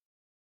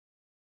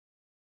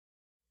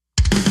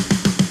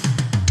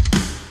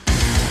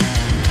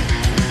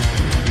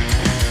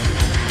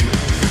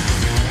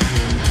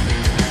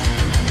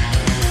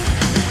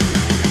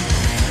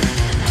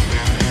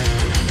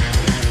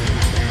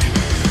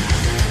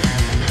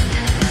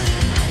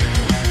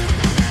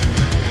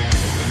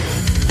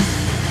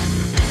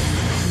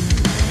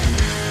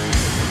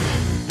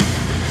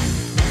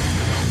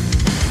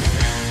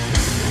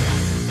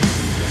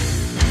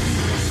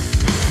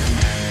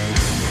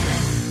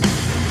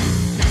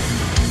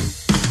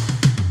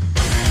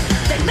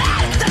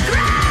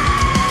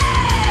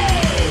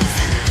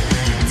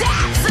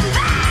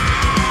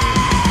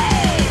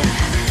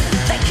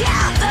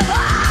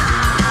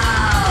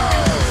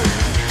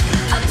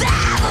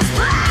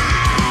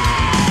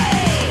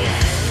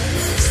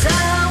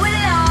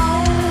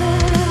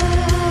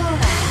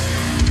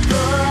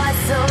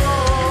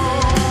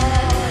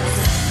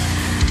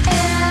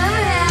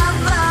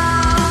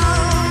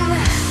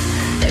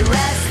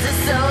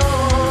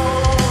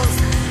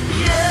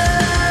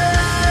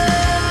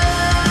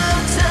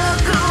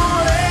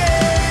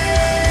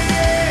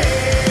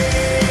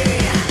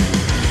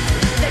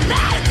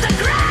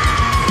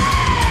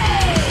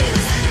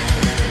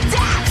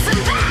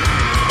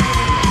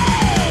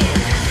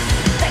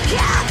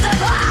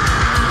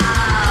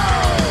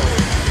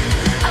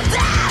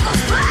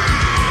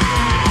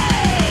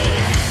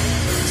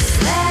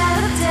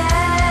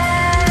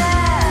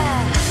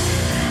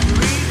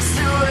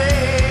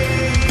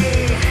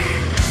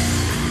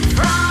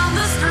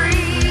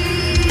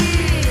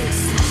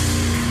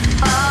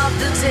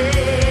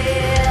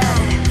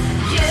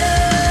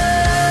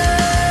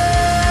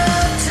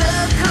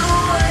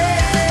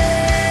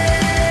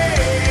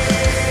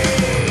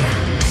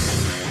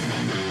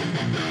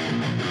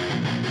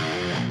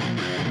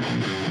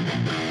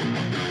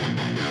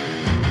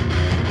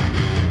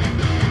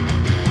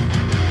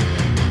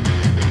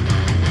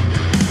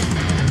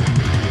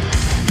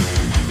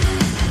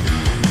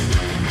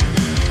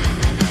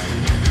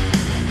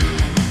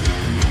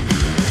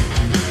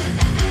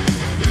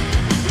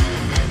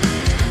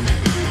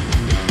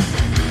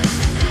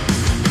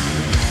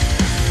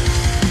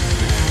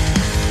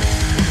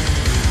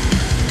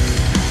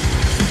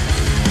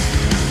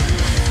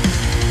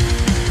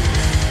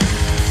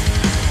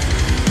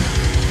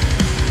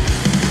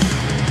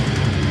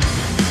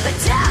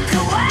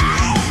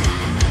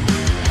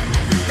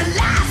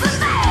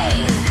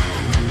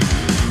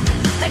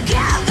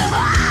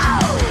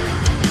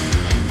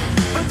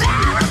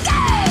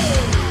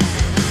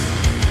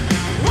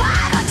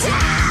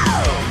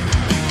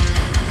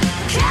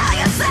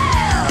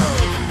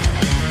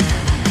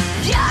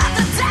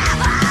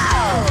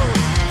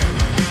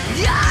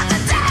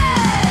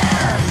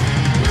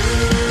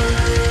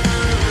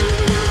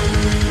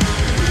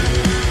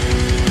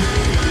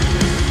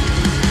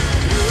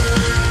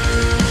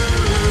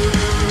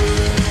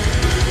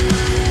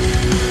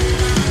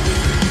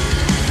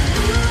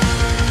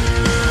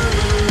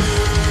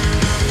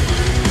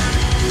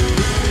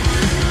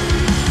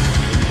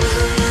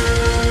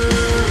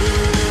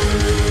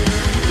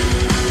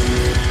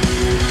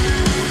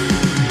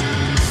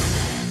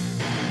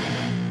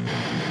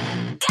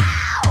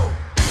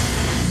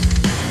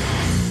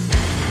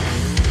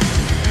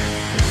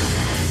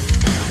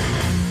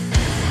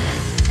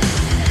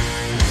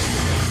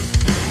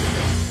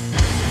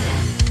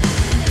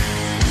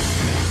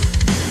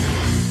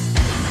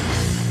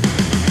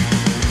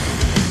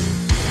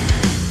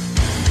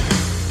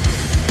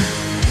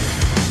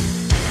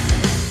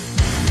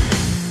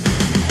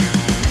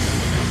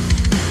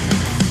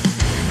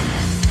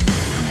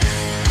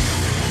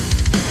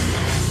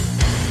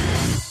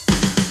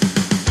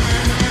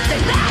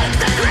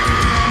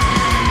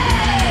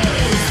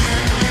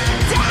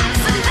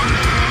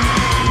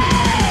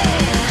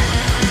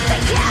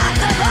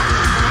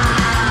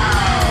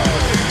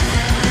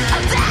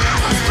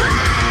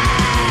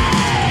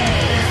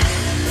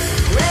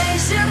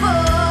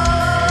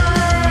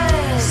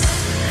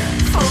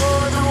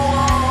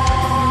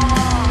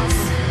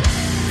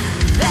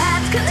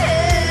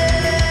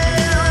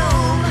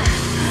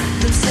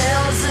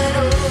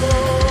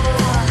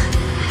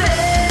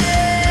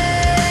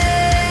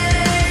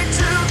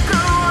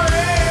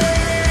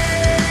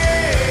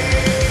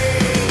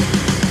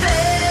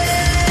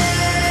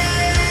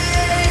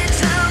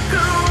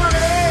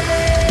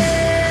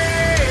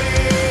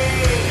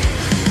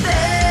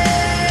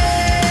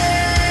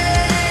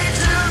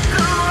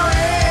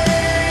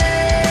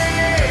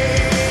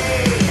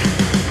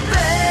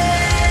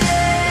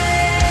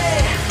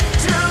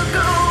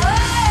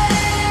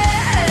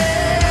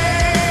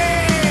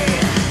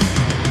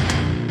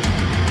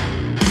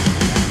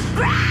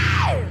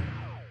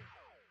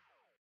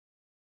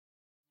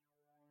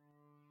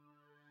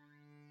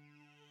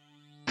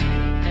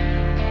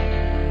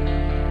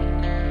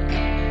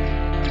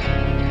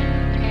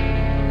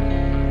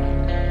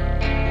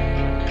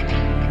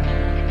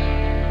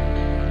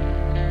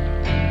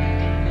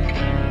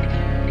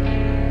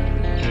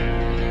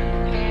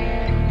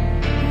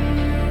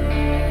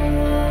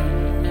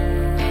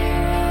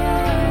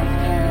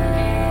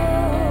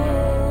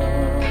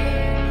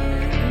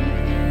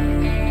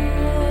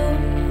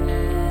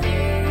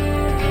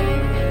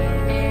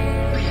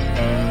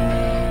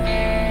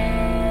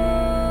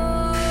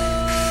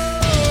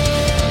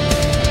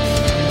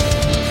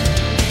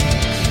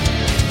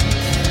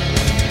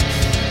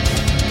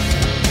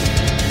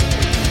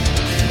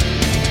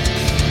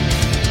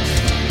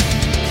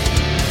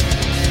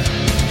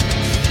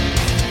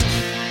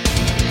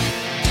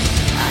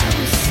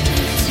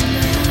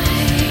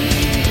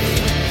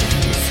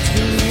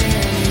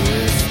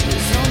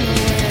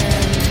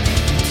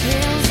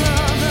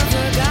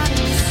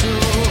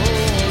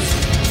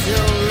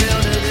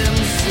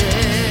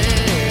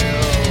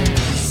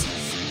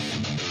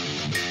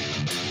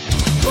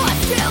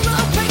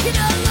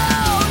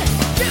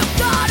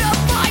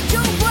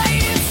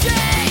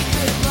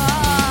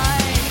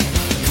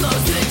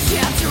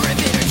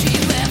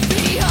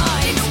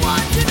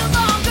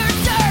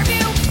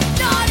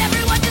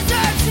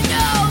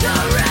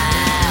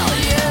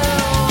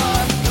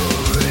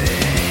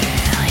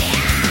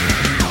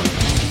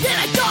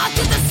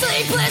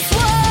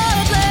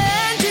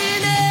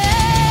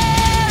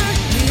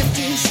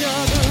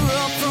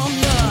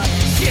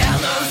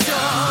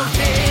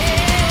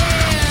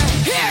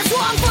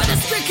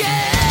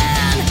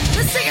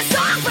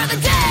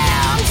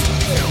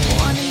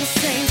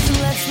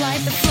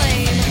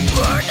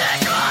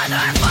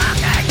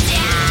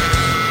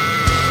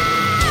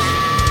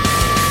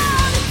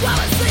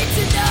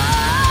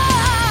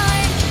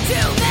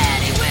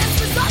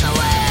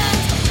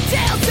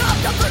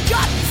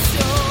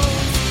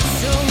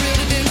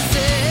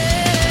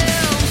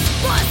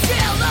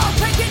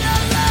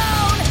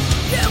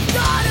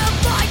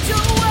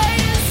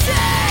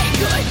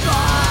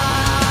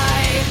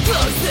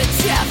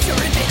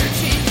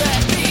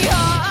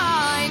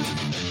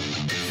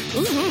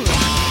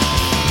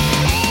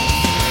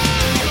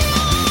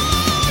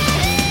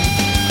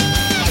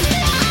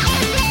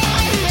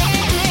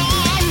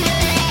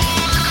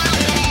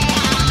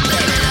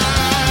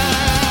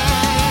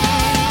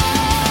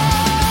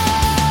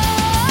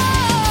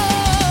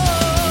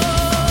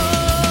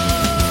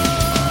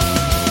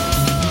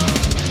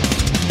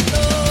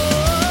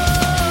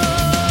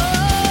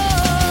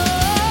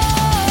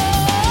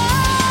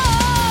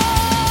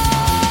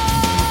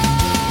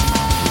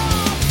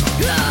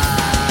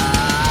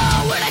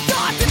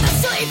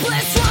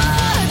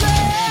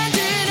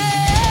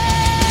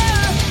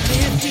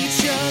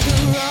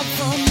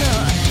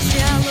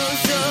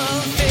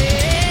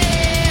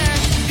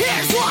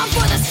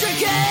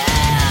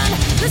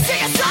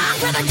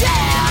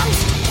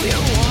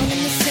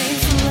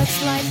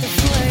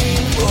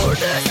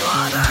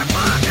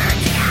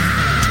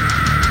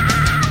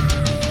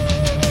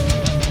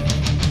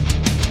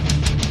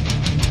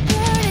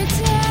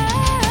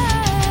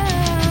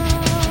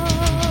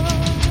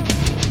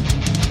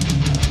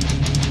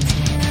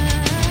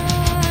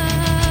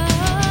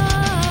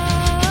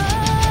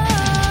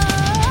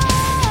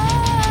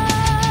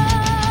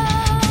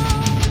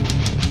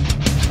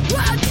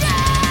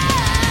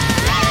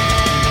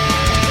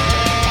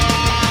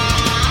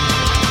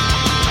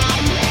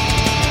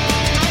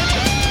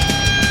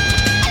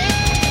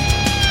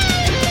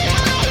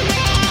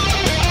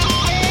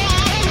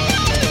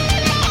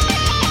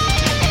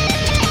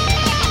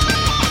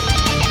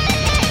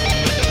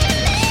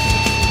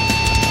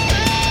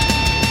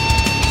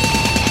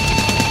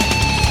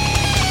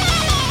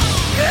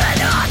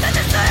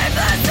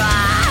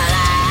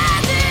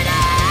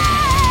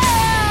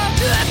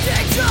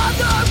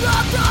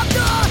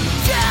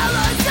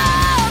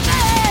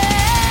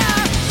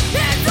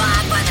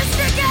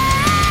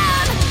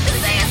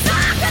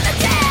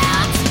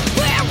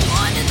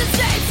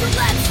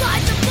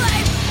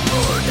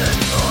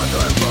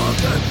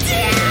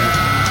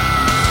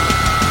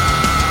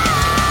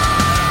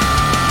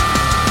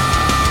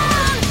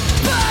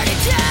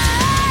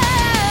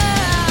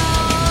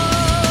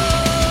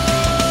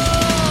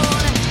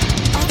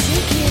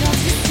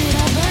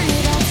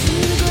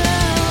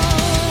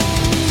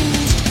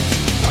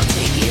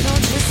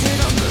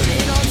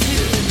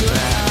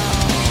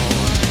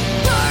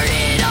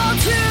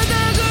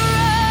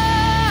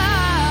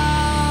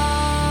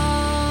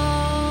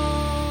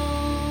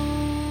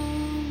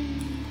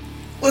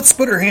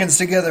 put our hands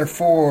together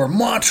for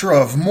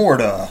Mantra of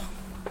Morta.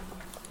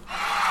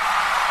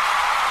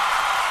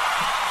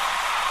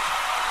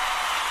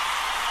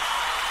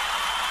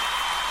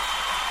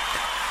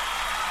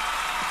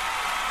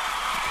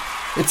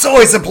 It's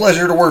always a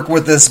pleasure to work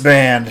with this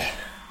band.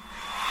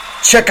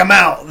 Check them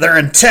out. They're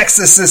in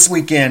Texas this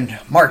weekend,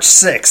 March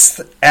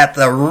 6th, at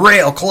the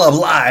Rail Club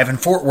Live in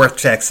Fort Worth,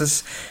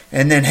 Texas.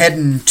 And then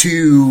heading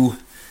to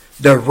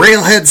the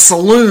Railhead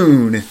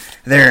Saloon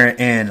there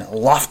in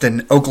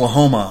Lofton,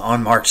 Oklahoma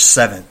on March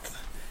 7th.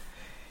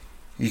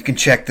 You can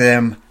check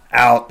them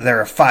out.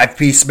 They're a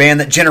 5-piece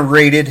band that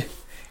generated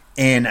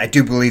in, I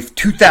do believe,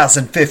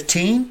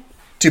 2015.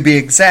 To be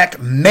exact,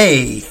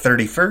 May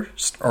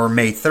 31st or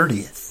May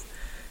 30th.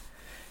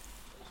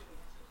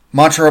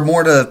 Mantra of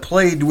Morta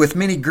played with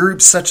many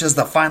groups such as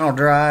The Final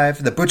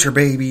Drive, The Butcher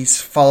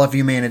Babies, Fall of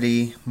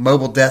Humanity,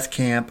 Mobile Death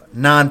Camp,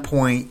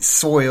 Nonpoint,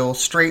 Soil,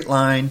 Straight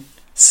Line,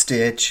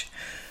 Stitch,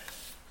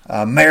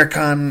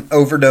 American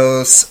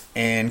Overdose,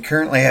 and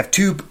currently have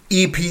 2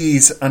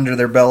 EPs under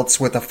their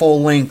belts with a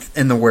full length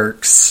in the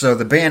works. So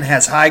the band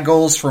has high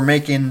goals for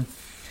making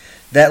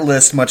that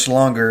list much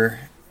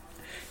longer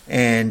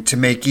and to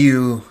make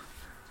you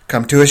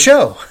come to a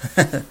show.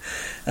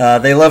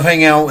 They love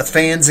hanging out with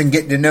fans and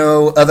getting to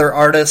know other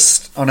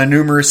artists on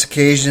numerous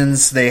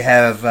occasions. They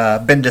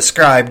have been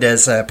described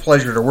as a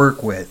pleasure to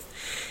work with.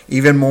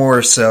 Even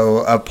more so,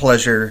 a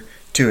pleasure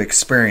to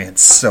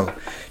experience. So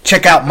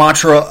check out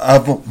Mantra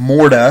of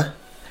Morta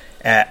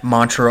at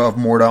Mantra of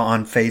Morta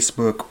on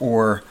Facebook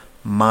or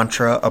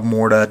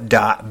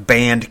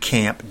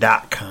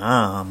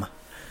mantraofmorta.bandcamp.com.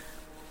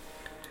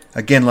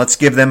 Again, let's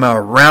give them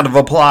a round of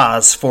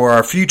applause for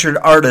our featured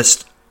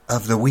artist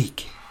of the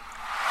week.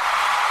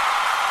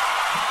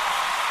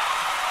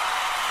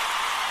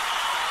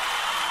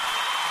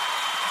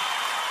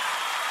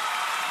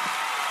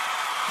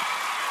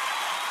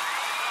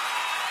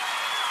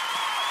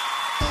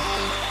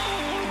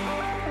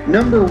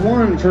 Number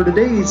 1 for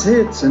today's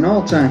hits and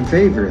all-time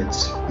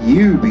favorites,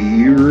 UB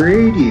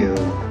Radio.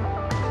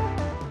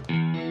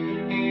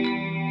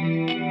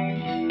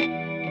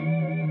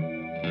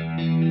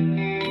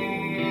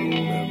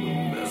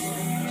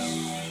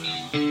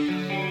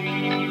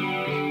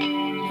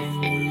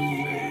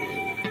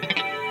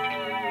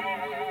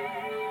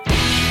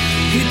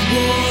 It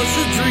was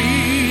a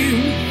dream,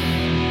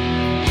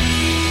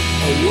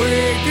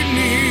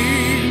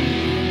 awakening.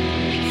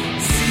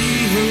 See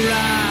her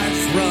eyes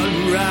run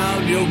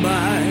round your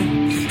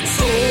mind.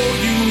 It's all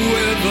you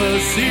ever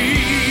see.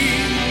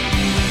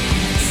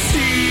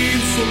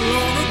 Seems so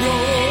long ago,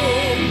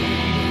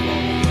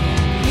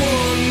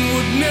 one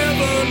would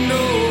never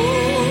know.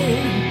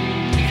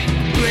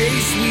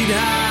 Place we'd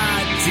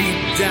hide deep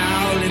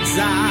down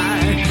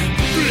inside.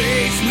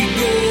 Place we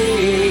go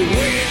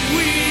when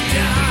we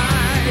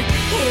die.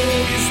 Oh,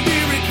 your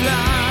spirit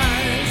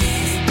flies.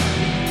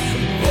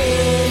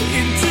 Oh,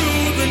 into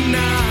the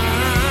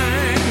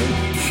night.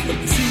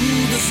 To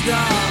the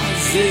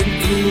stars and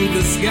through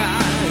the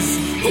skies.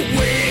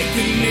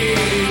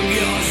 Awakening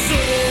your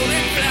soul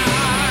and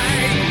fly.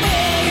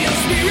 Oh, your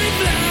spirit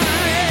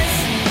flies.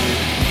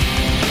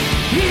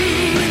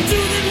 Into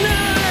the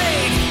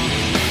night.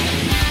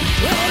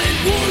 All at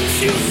once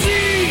you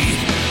see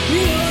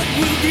what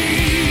will be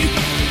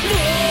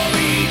for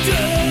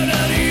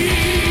eternity.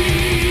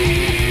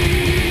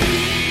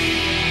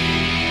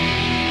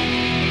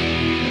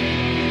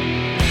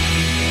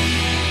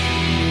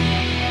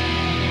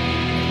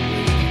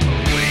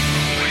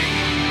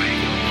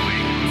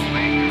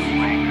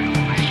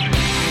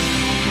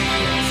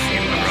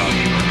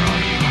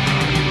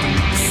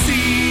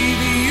 See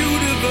the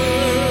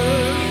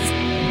universe,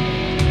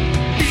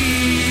 be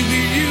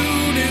the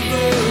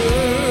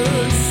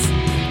universe.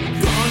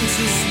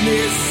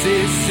 Consciousness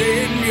is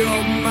in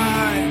your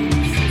mind.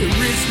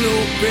 There is no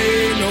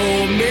pain or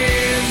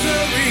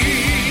misery.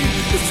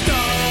 The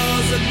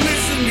stars are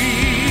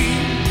glistening,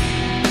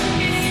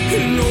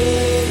 and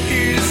all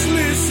is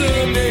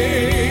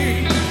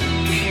listening.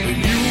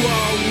 You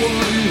are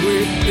one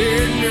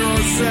within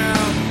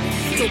yourself.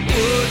 So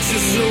put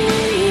your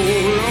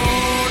soul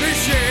on a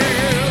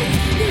shelf.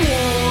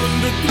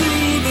 Wander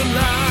through the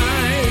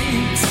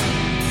lights,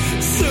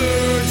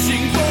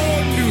 searching for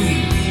new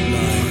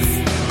life.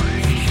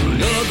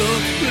 Another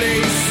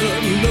place,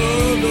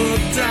 another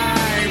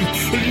time,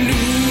 a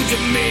new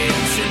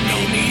dimension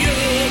on the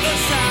other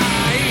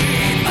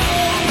side.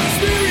 Oh,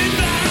 spirit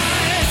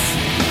flies.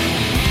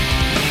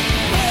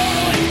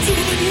 Oh, into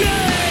the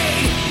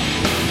night.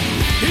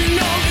 And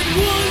all at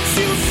once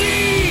you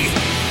see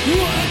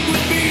what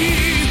will be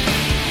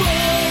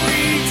for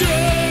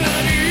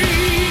eternity.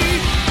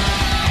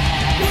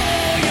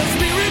 Oh, your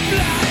spirit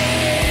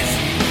flies.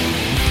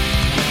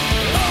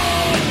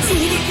 Oh, into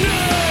the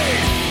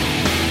night.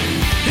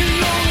 And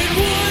all at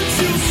once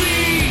you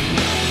see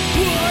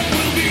what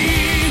will be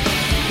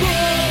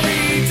for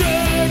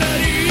eternity.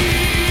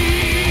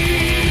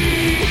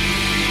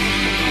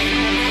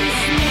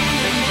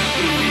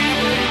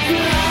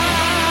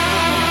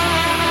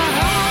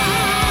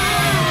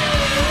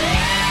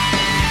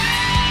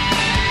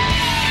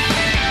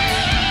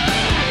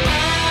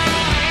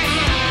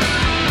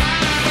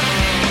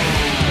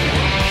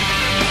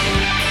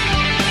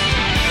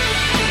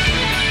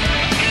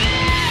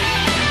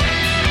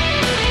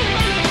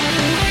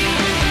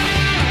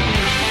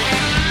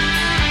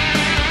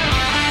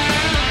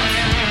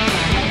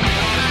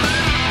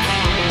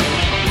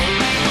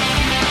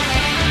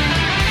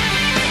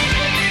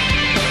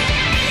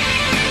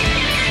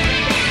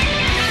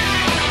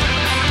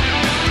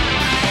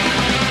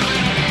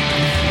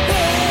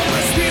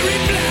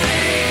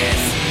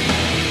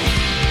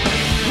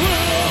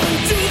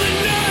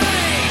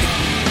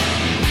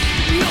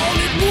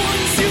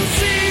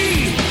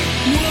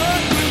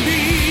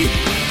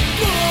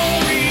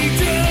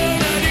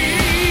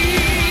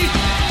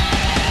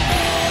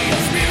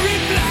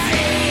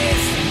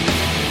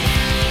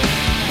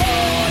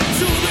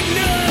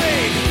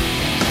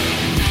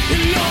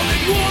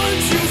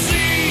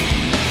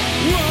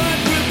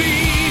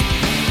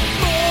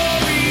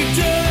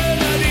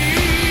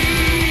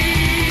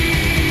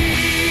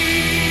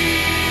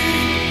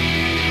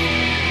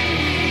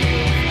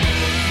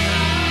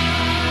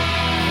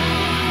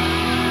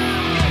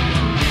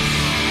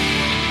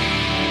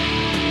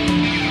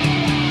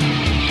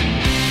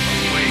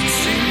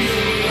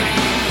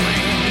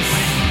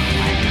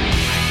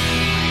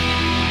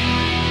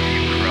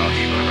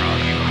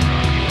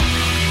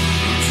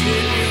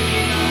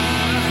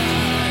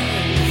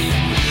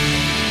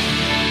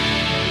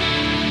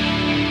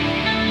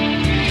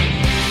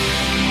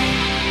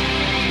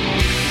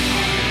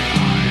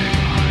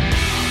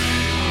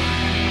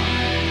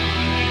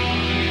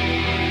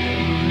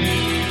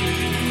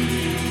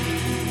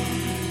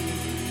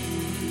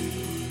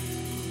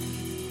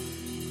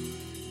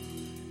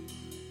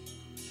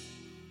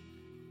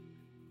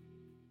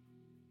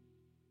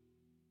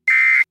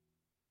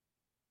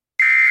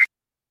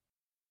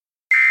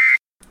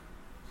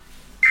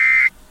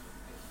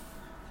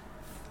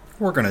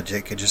 we're going to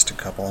take just a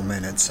couple of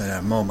minutes and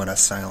a moment of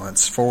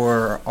silence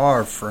for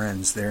our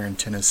friends there in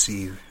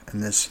Tennessee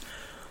and this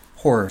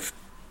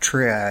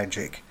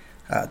tragic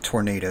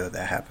tornado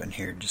that happened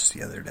here just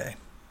the other day.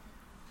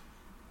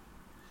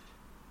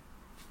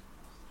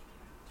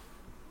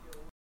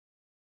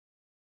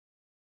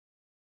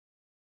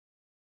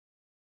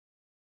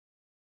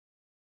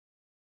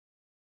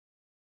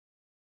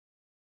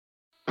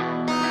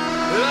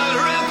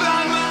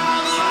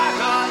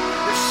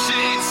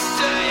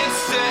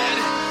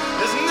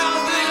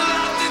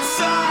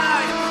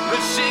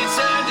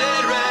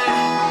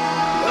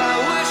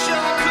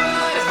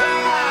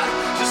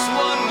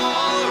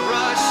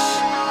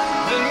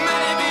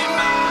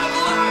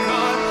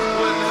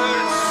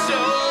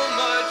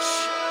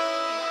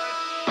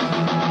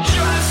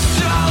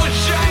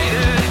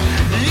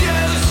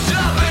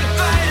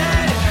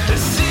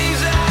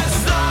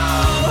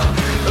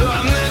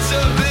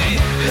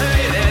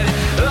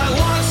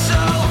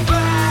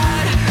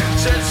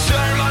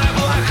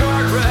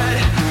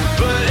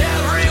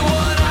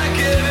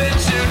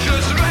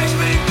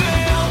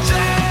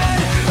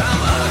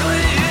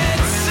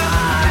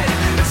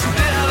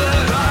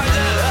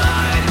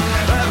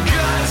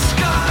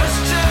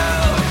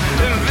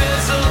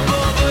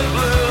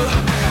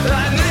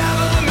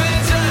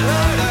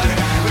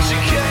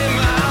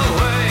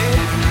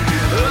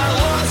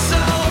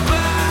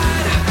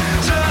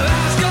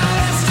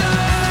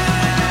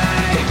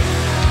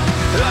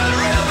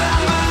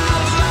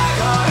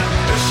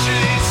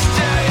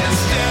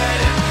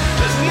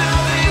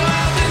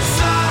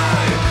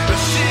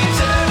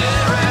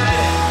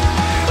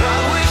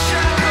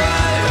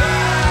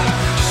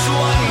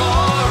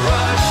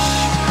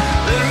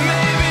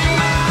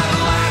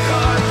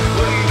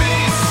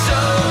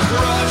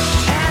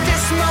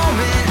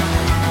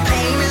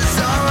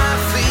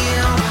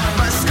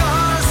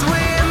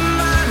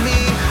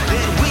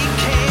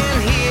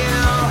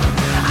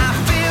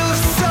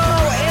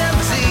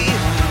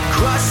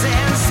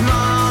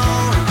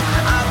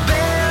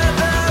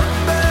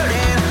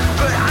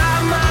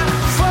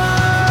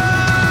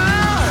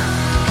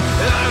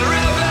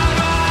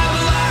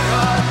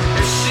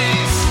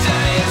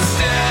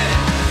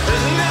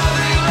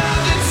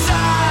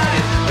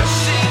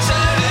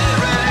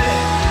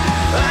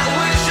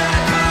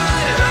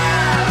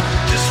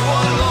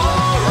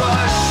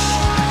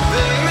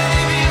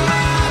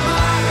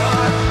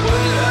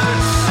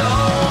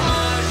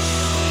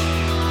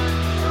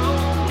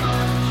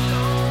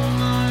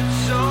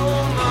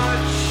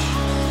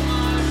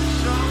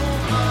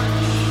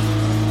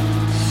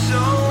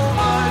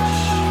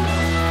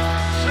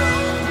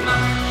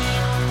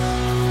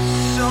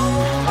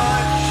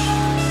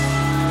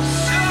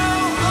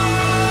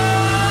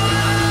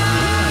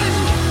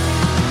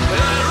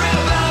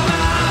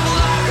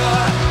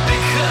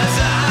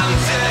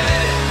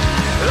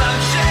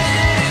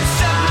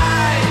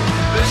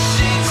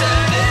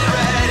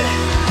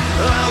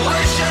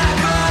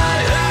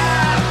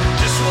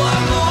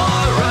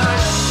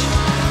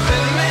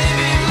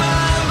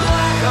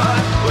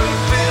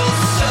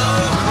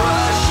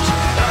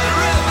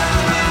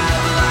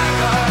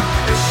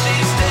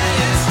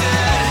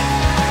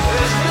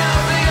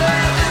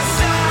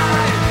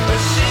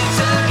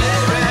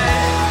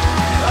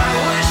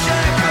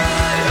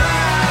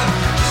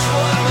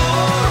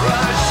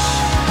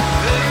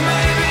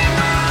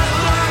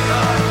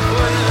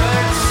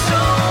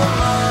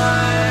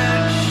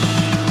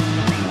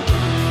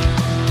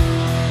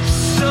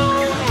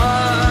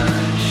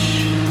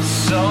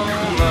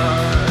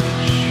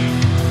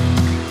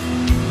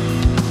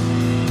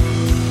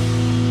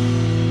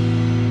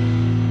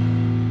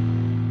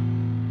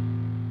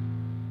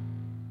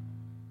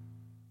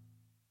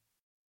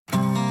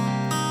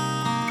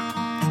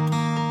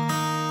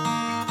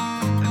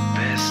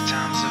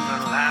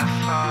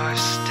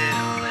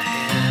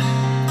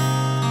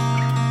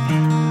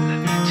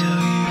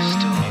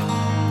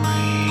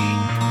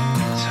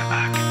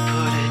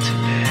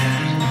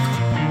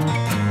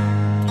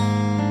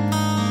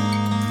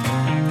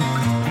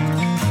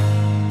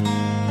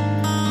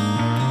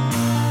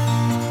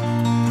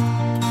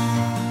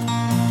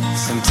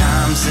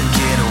 Sometimes I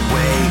get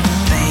away,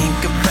 think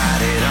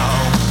about it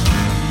all,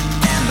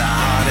 and the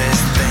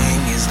hardest thing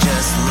is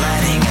just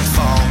letting it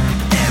fall.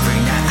 Every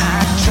night I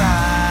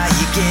try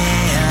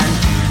again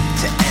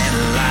to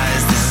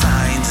analyze the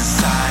signs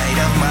inside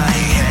of my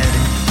head.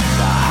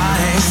 The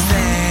hardest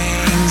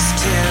things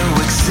to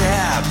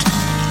accept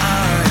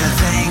are the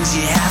things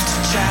you have to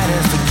try to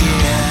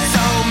forget.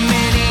 So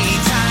many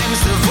times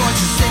the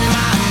voices in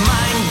my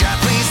mind got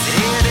please to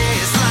hear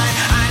this line.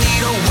 I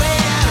need a way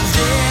out of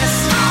this.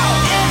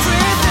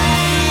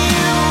 Everything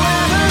you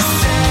ever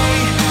say,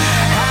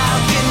 how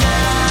can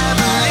I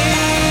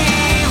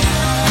believe?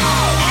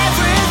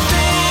 Everything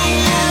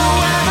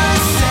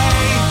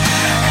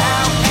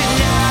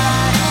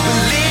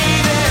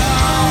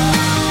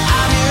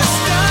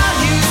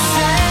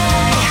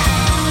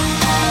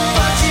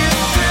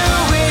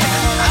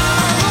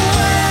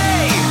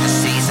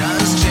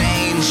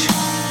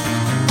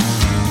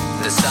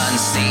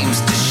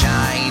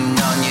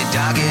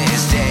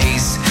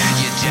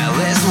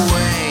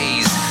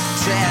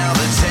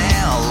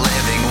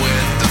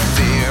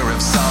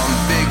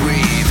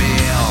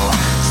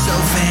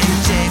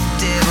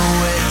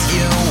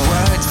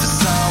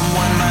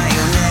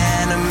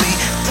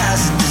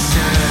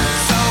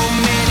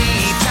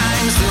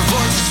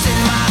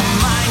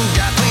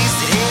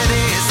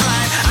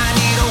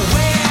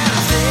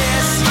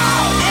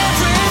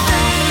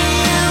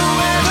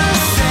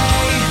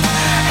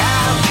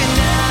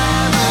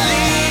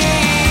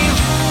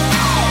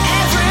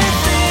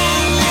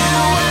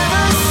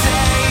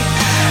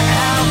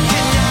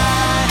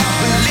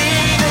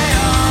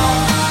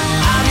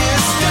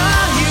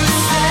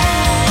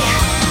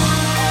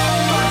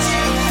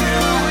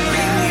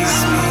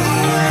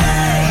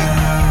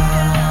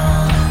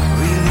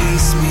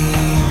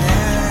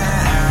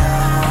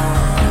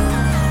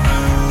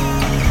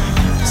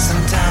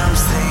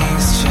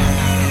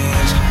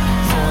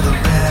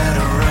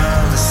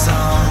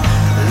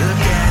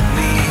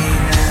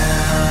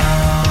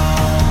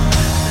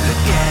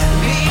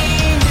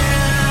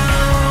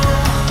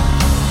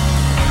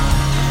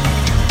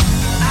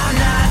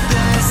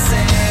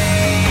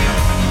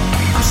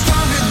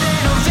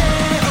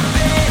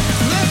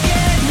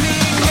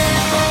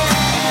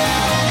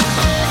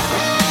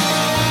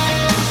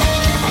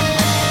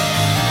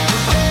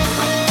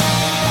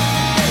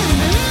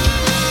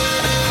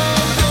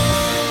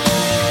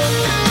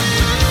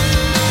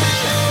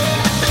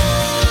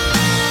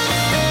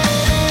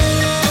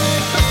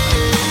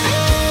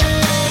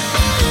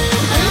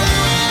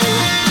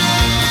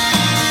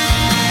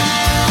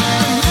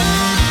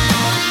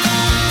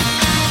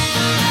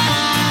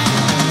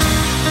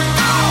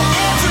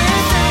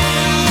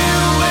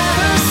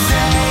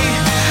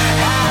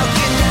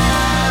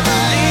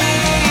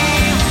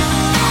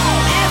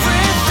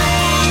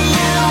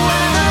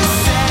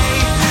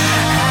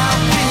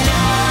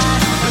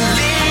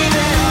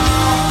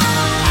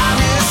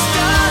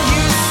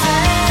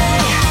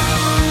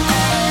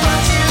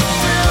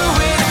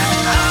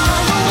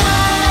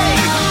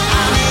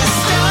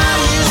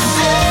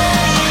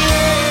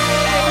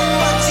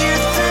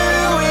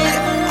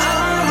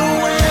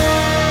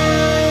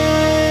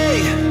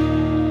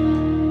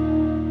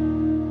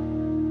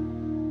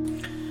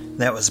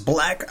That was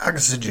Black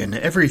Oxygen,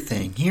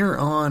 Everything, here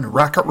on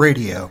Rocket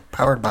Radio,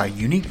 powered by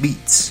Unique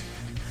Beats.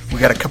 We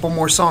got a couple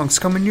more songs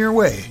coming your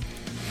way.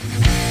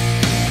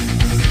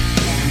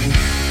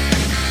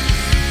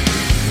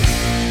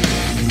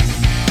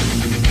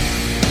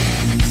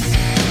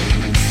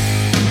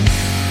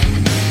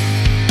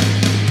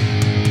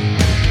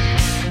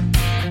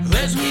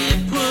 As we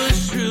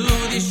push through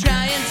these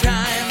trying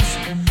times,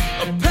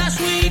 a past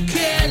we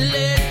can't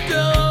let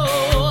go.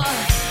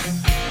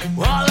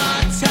 All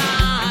our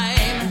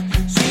time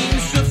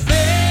seems to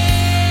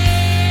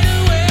fade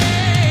away.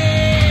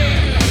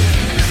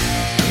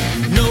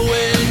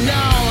 Knowing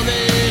all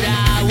that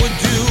I would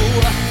do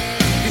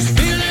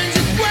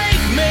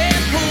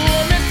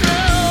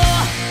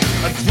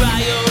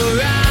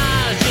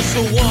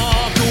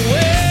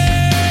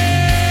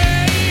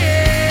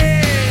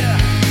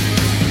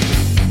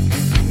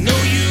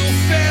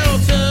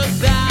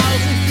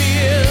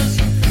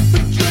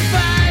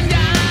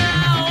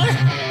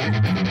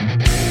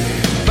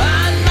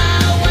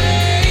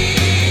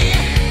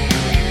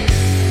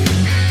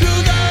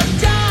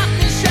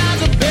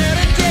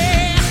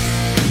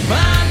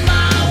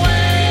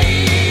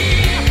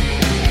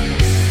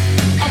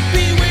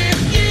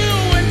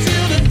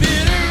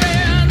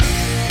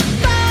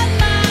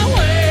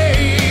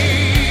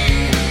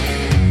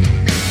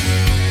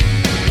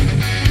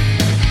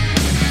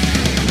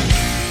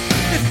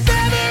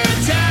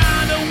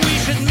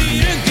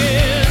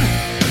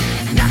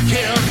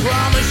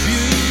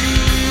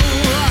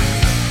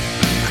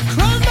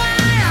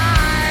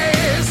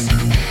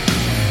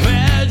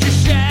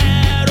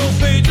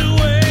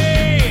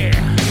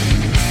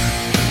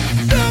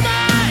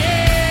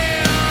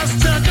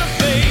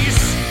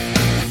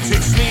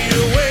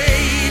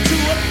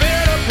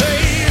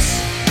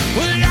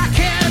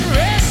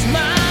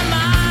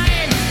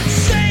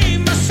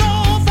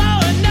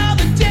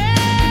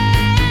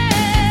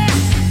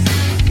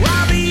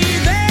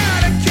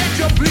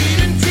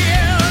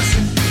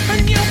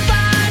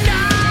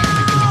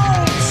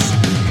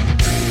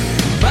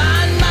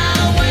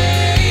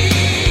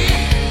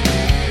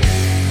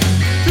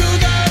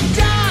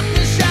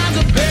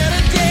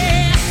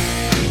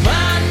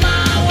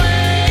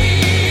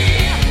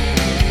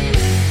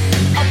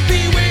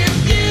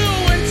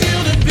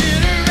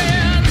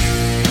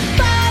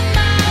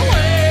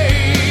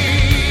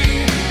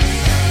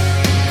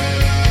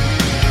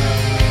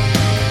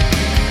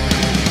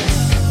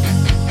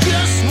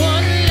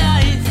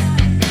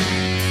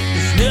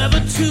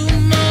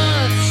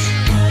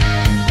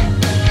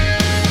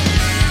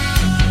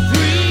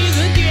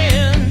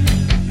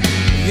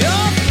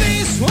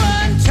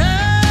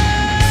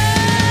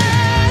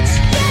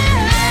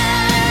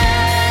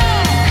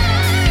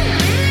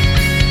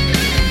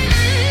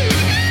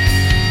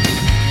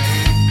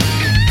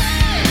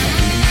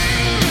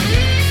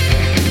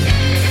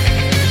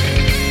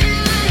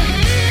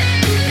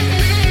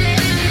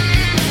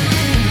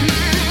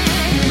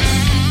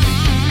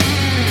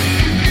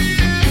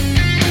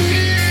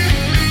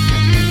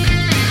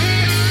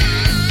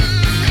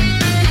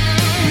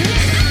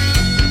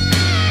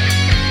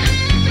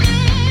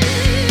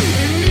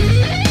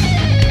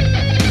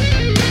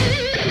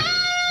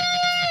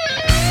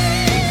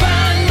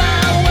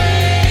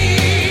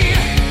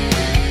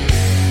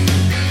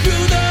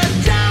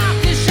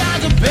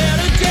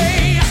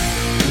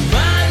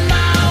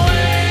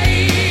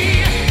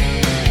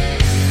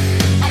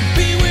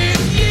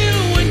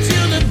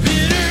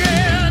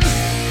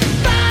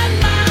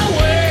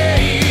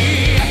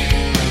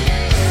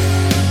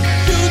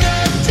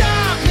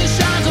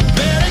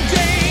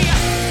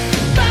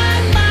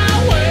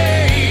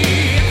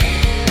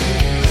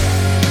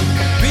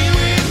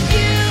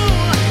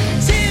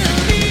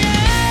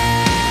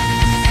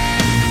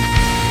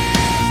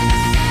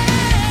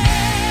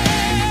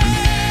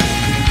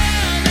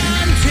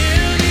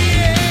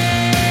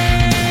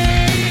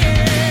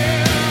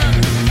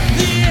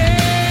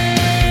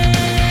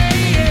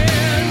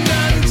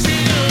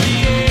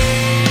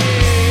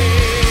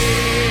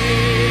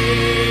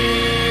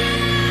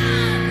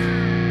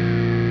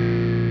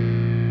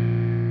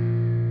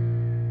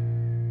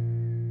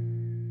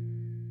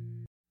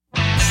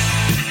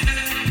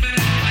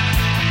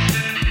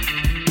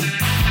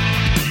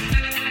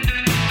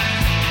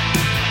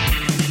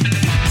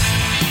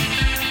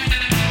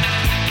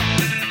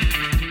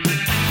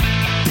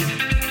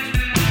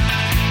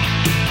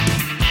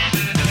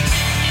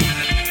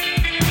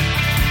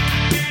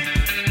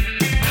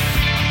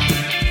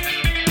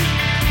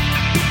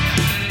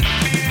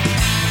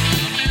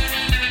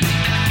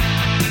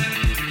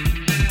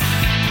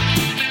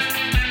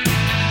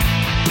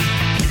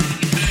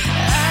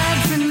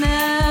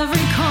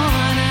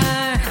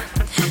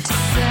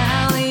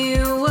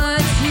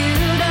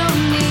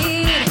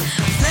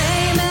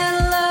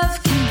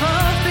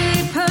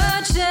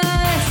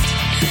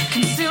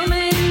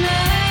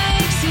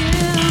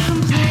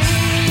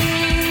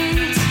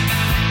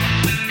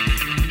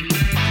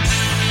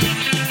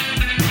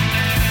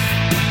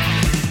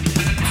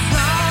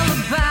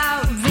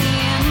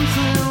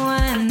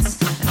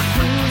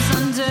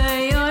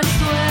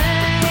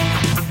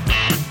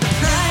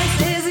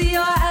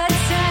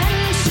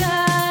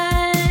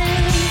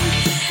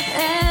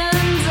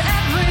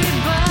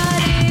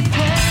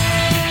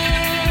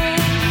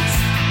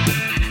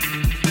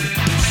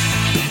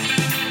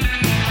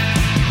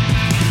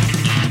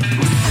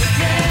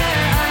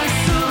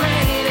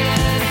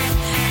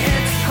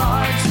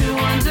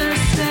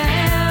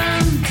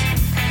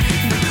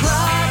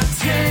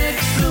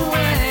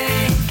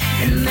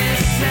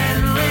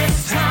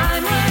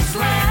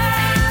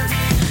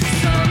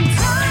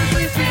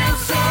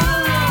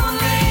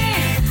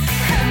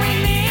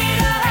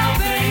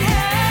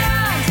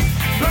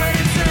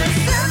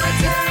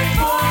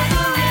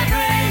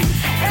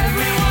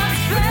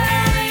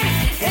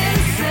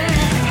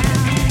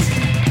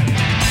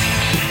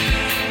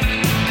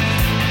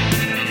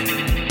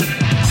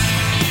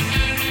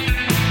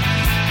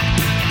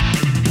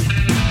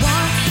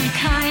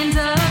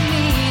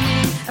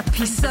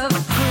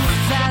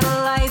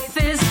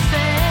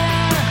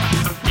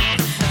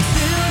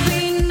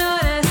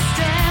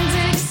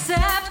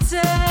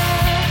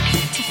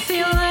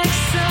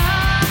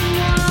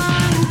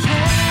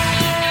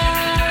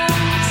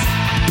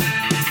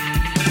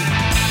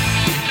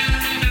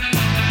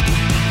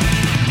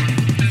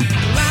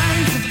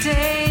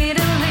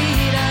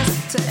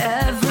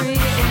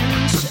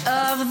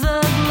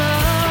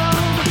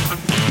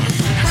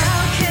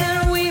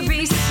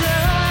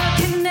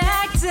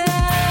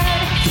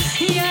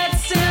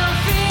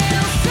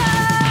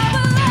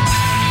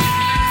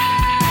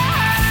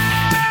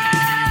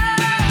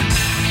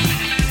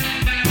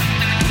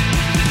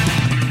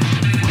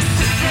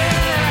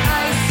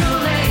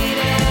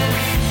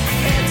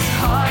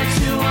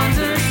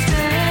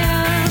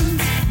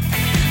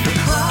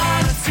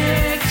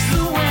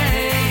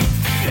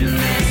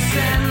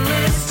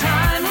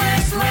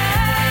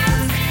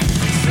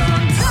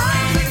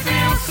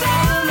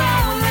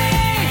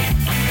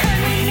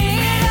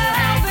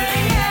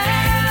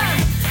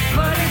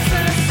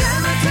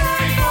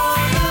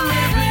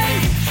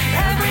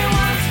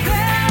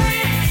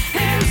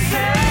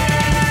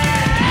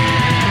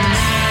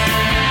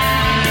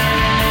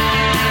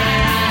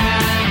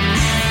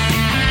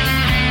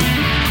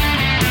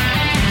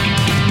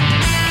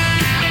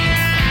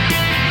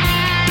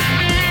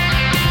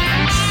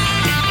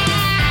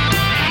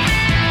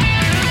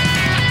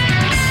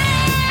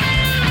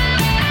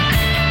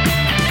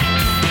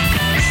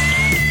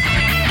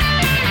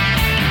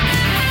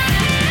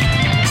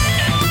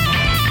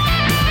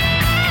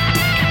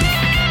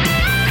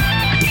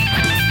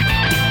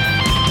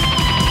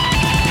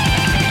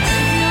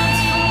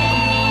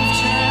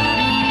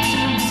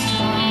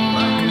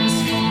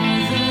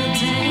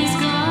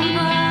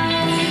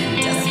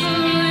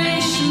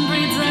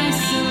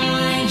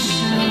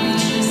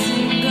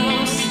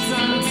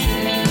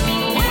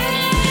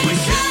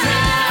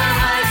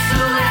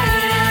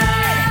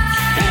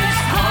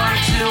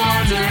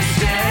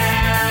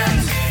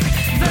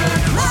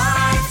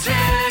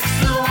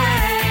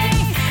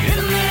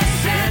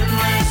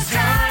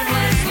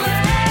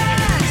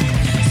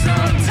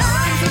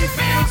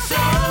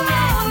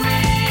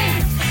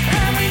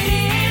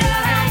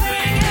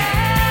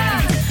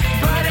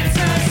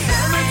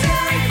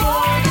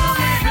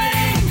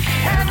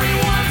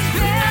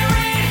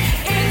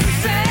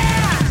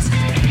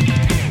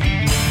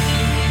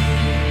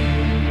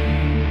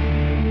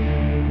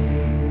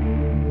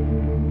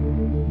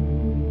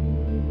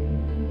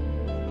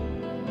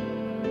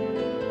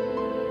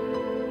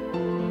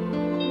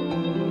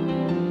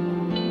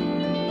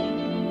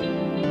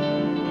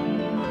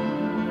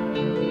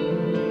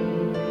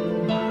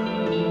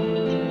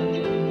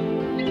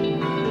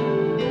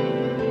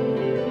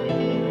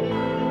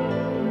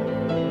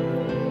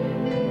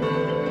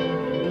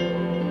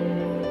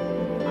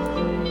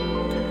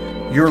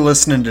You're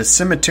listening to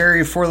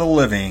Cemetery for the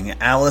Living,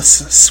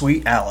 Alice,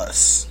 Sweet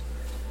Alice.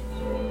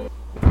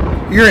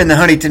 You're in the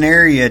Huntington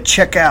area,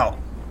 check out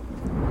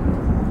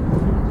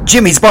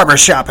Jimmy's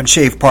Barbershop and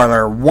Shave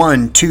Parlor,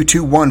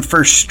 1221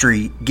 First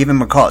Street. Give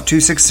him a call at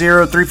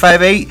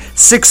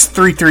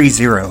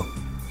 260-358-6330.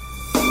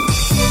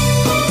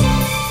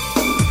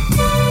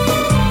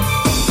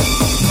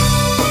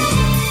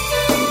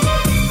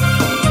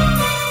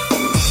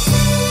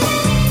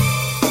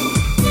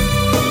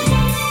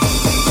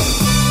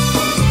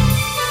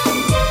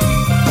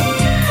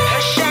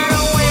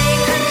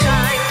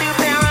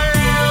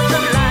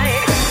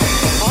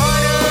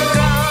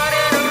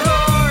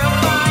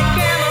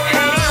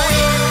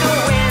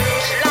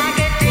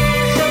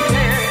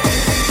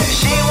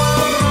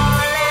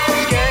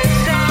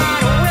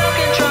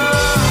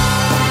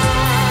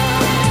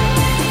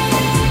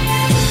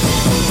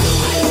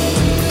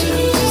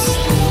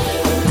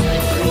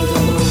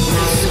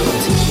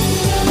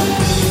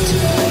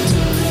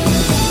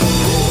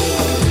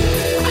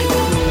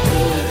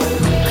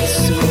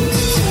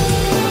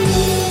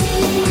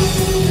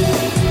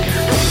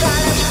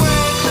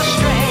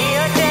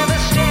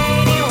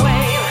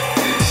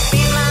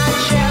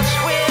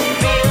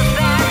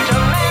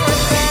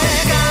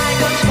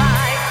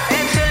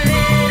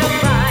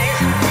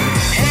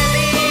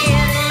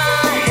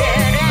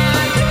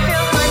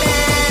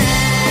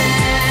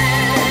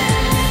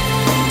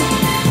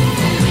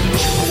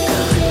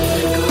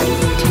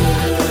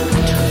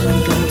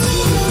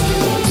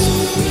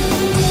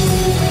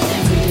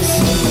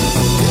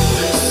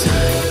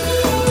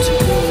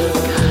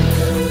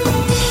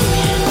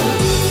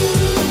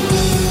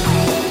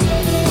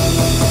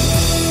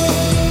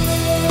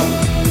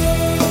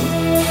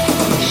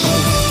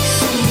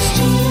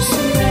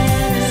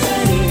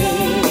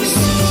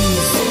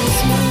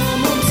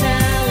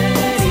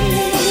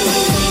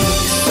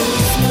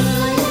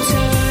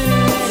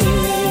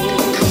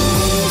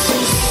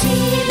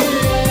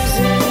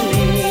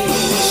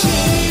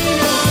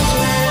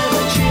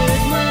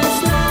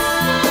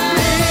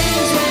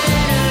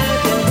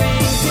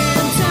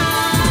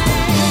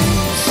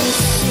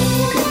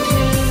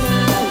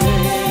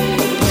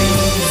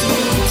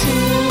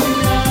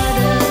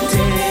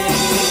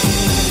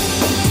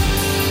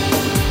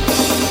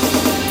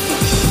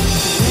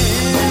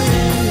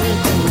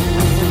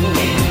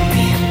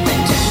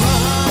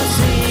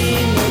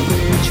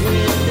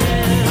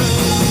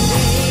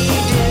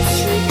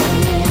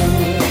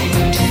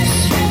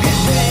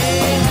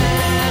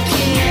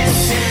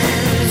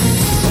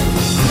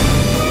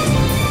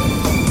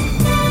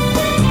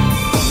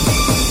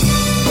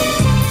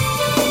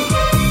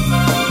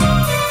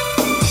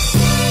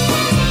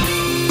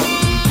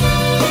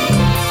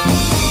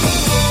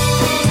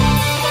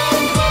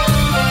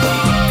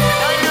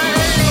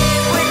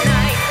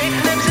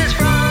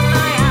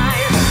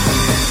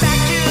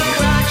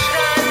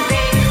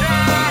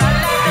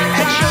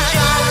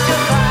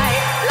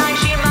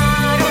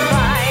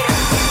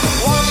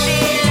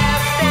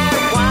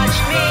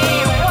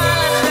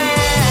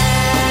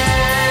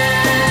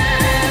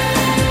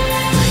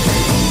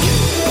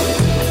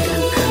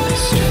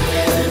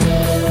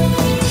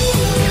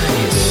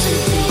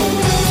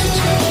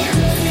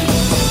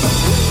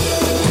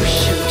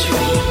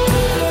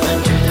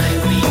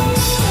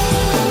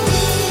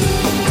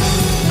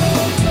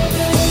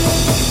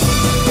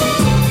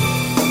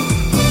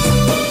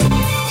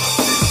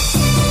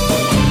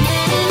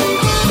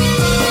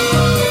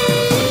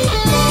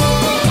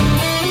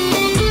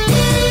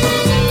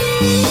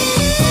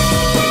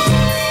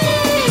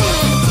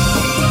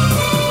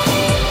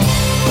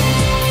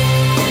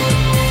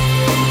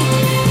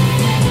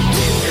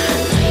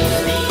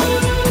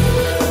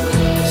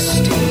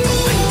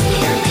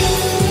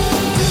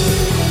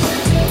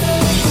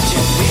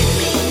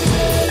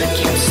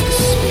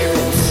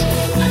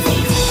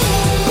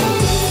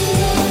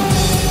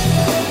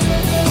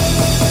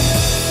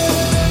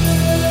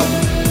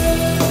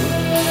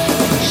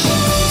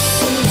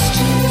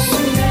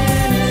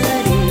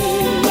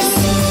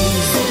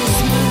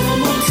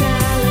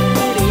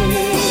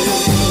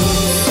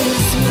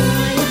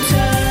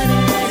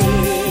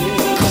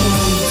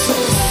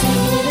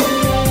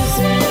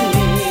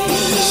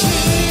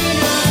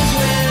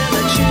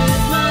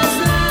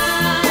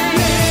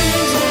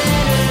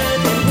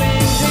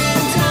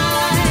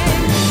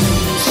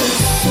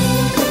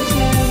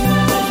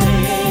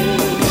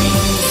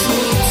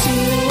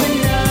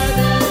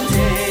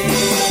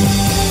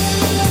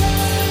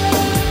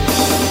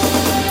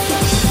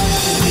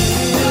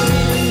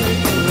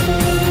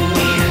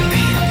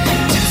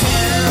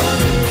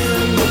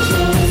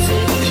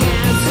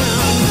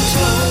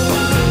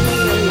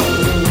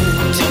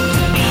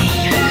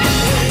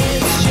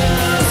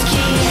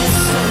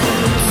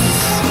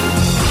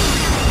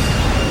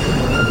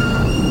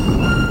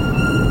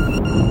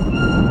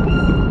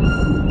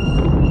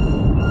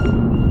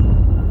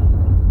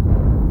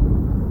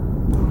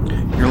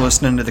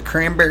 listening to the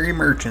Cranberry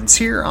Merchants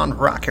here on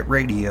Rocket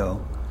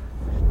Radio.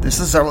 This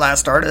is our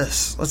last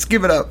artist. Let's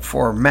give it up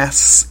for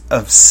Masks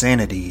of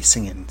Sanity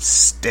singing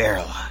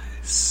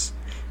Sterilize.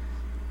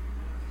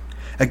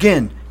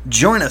 Again,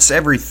 join us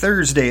every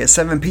Thursday at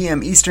 7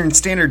 p.m. Eastern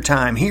Standard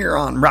Time here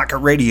on Rocket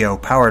Radio,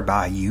 powered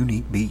by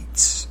Unique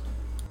Beats.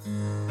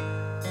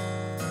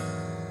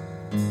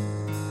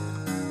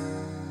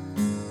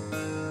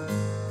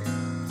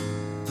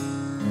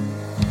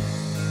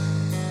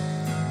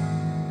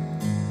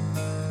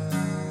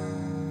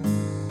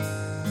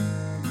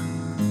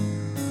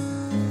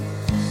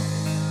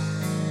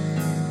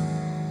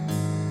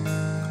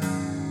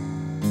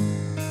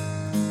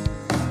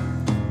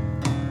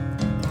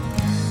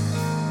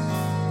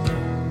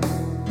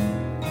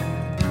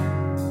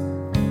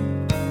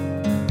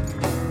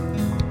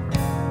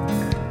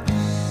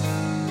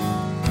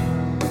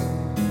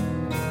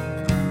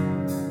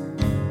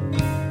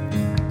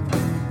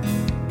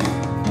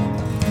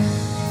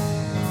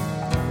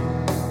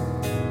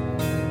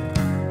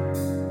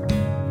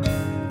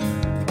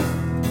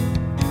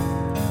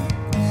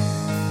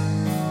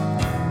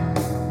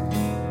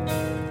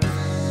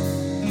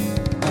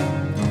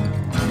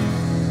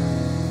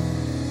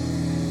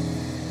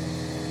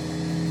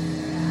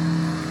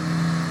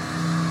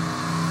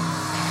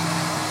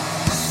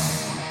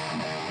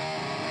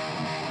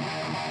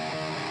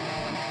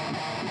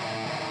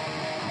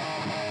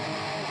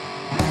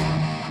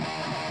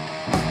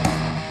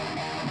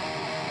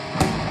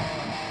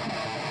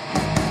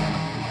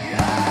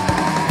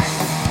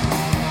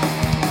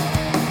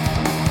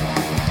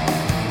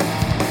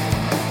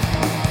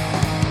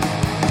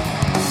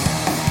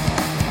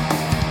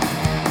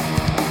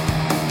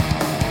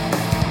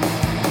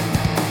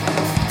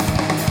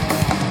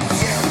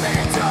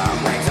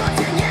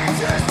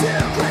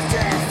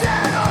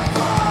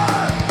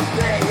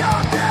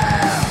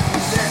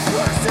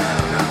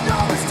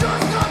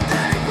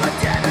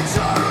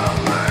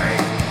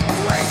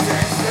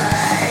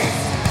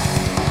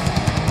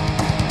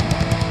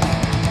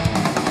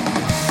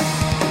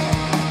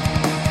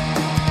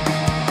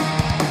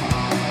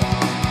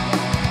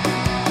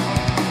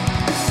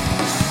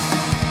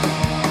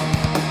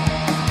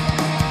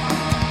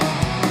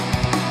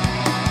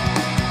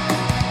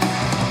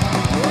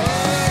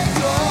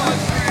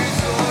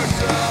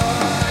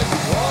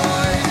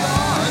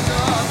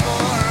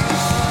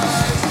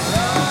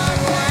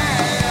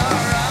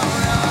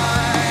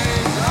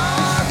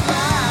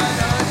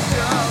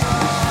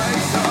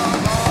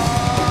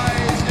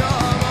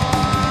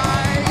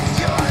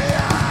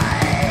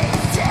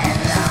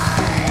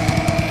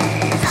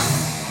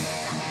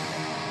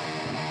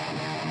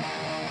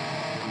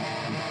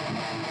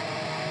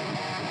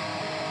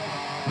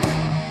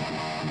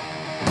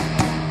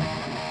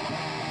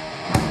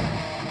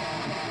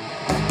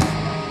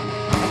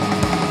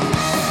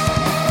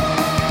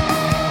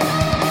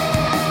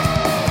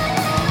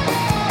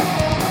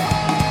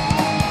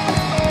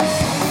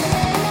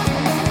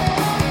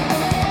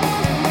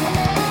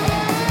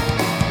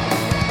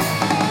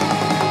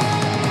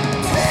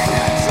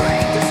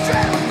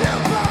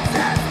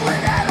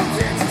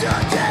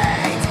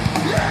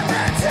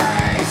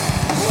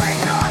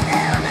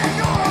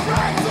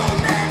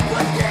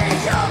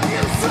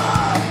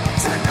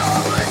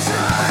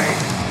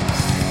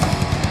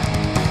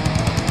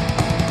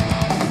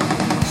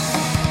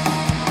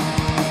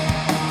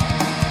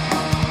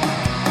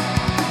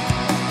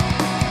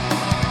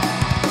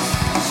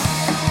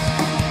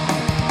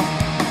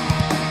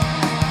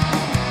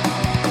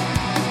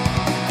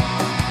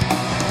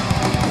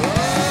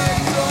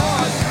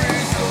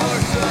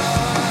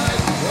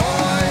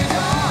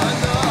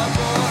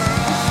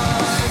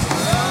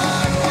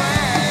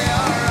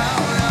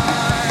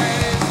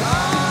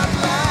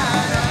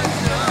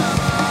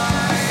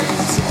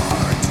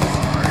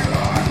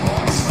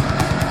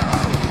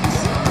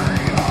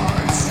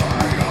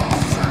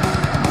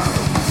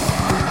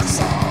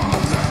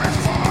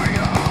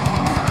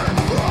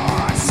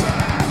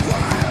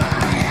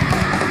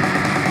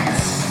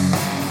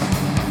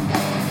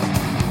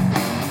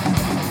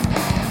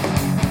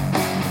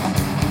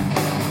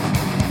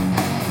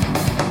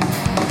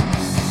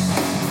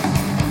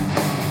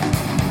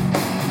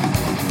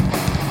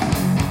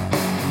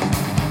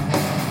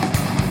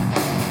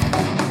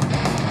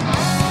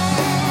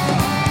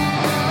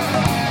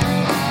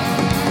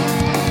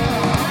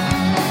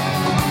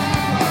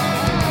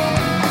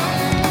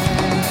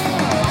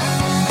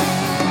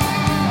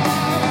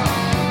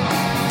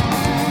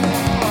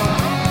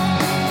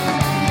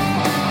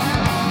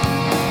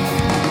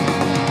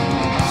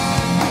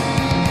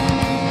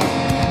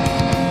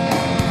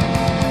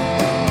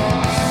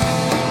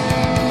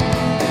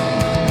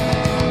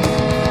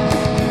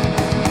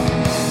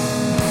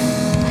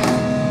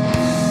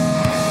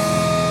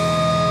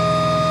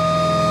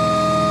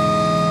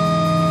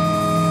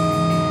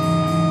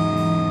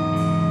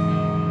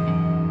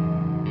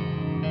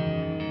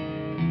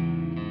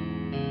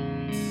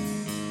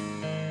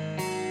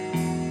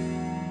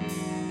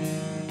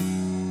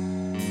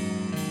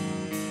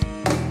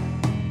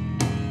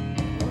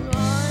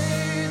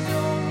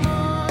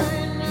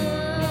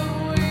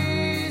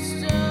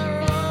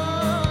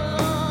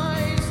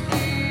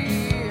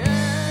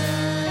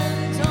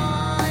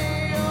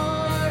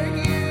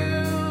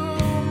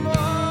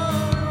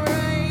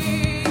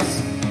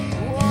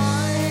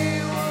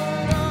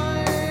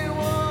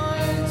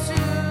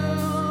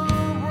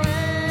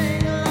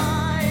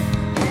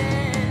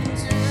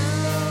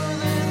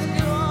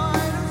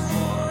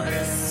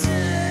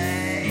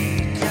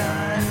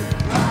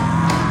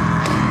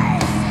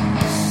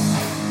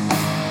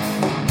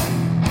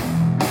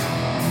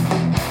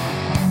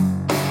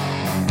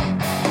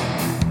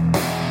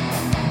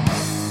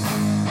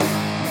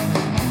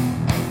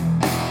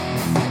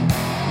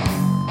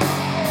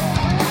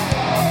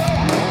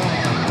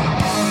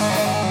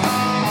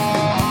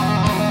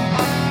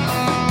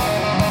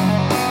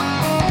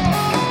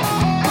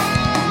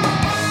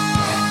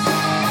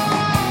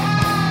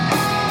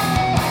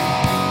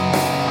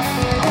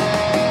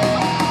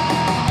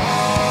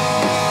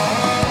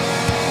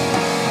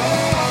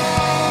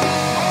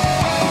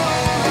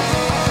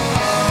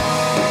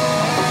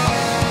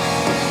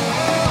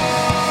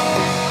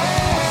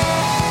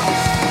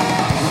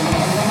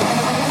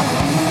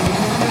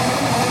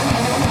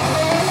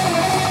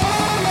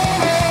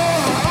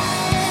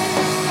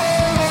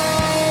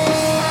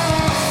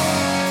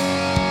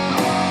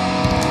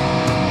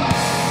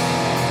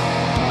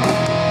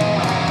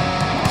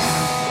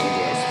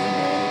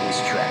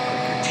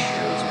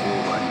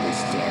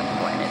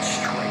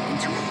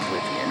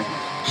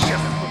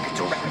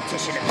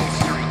 repetition of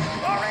history.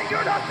 Our anger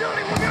and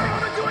hostility will mirror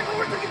on undoing what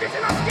we're the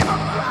condition of give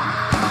up.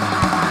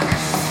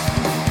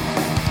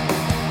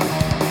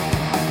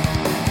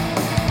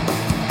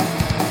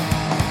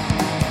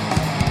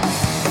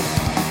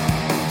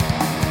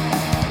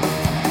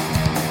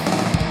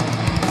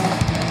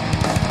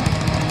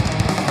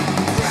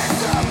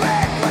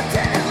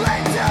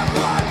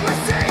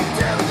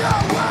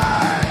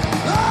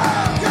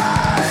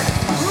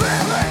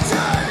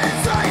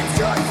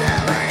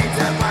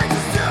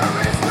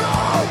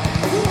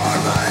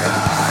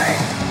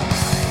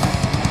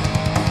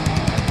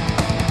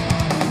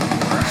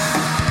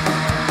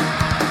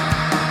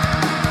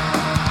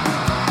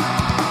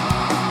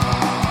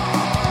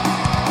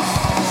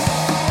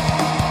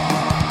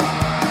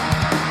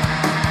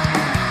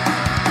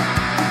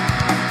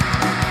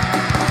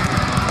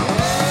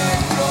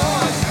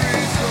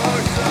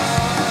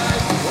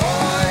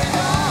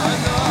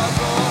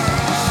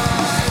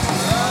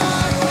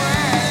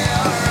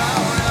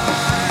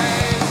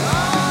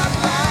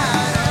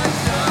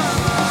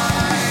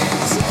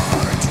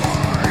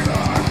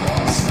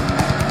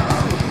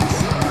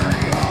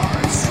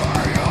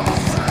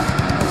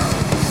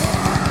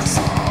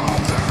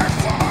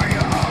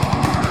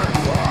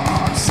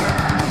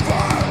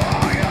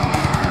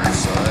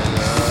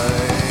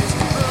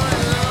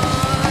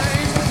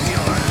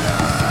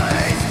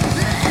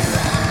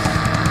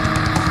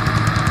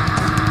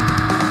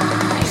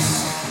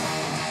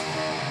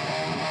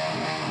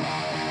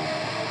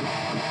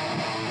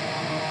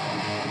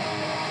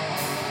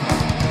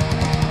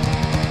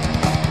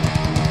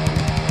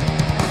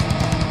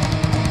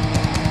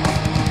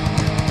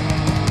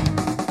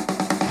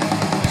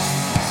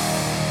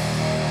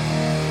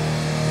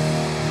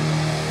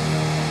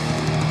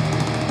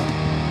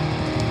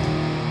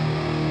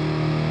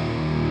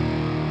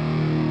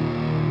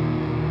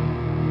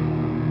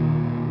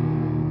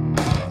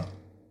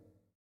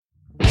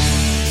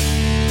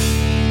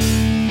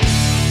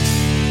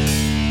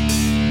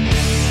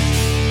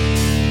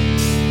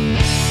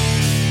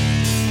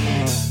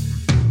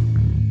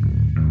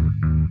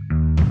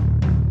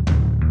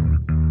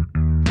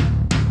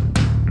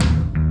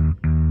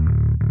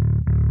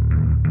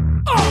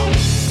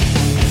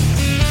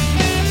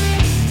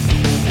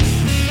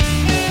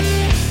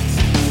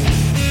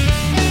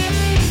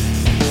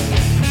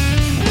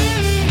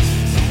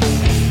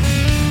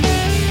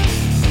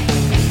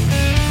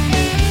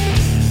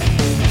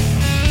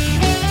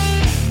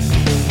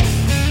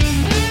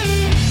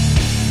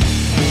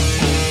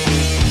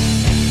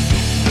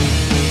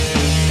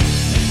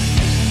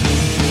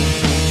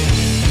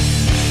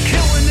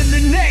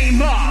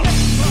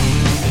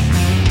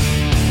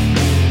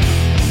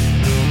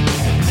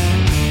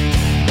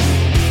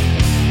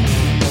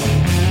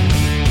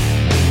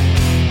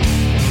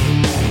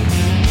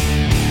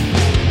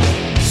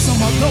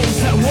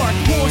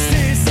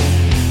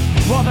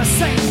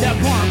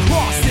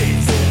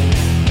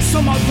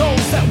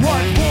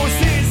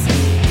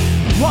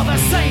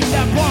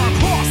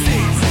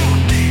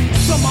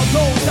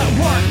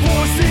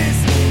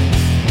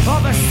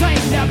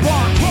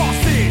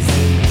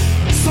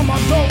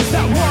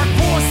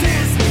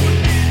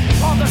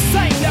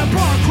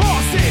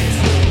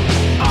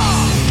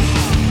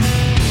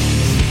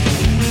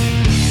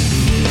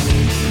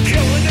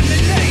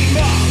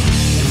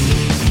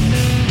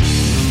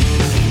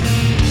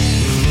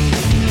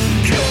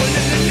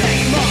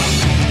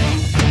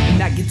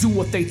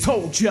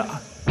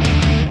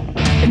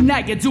 And now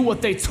you do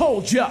what they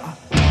told ya.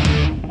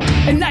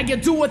 And now you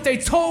do what they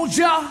told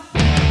ya.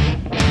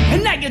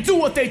 And now you do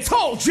what they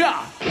told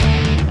ya.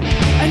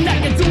 And now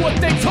you do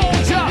what they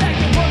told ya.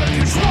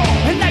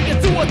 And now you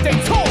do what they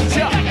told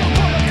ya.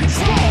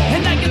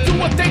 And now you do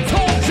what they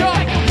told ya.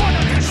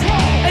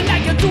 And now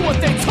you do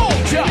what they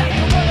told ya.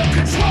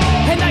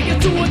 And now you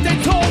do what they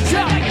told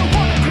ya.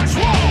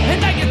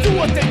 And now you do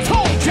what they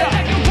told ya.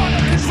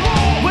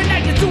 When now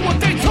you do what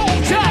they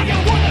told ya.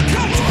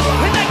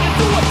 And now you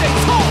do what they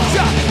told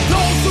ya.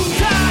 Those who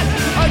died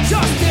are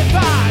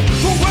justified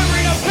for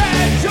wearing a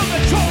badge of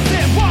the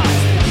chosen ones.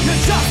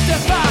 You're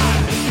justified.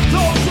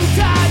 Those who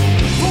died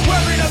for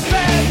wearing a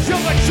badge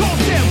of the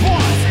chosen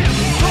ones.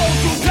 Those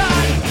who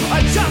died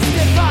are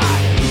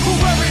justified for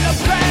wearing a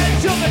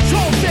badge of the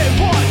chosen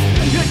ones.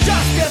 You're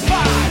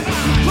justified.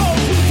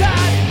 Those who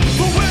died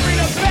for wearing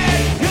a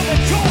badge of the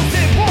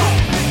chosen ones.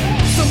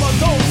 Some of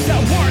those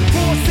that weren't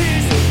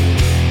forces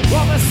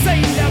are the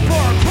same that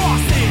burn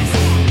crosses.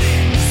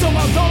 Some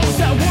of those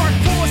that weren't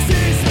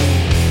forces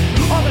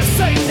are the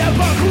same that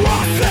burn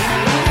crosses.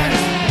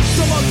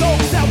 Some of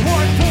those that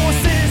weren't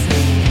forces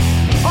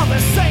are the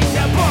same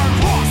that burn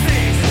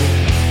crosses.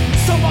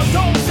 Some of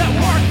those that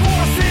weren't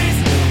forces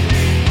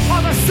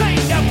are the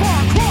same that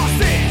burn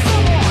crosses.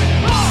 Come on,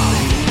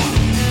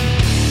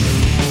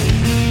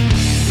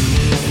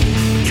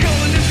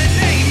 killing in the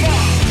name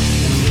of.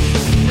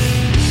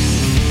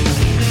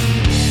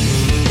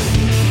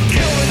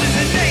 Killing in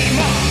the name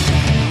of.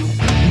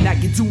 Now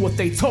you do what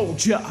they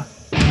told ya.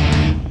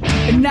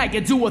 And now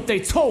you do what they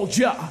told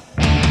ya.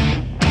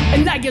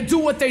 And now you do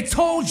what they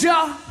told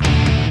ya.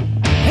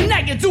 And now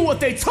you do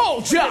what they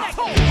told ya.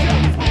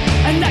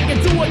 And now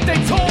you do what they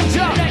told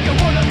ya. Now you're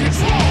under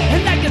control.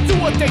 And now you do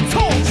what they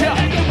told ya.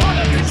 Now you're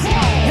under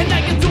control. And now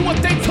you do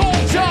what they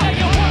told ya. Now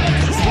you're under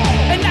control.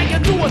 And now you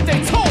do what they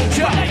told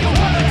ya. Now you're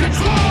under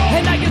control.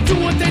 And now you do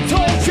what they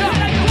told ya.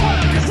 Now you're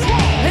under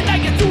control. And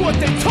now you do what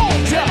they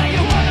told ya. Now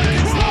you're under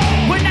control.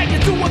 When now you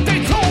do what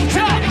they told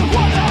ya. Now you're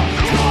under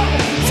control.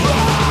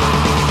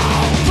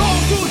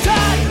 Those who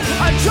died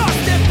are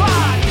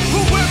justified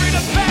for wearing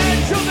a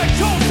badge of the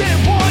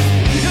chosen one.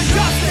 You're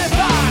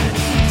justified.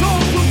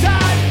 Those who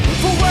died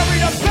for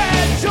wearing a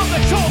badge of the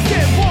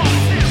chosen one.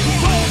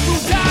 Those who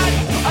died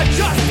are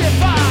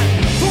justified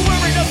for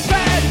wearing a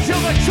badge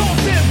of the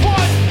chosen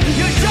one.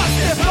 You're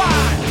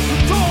justified.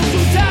 Those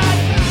who died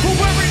for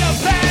wearing a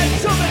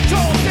badge of the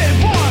chosen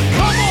one.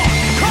 Come on,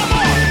 come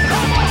on,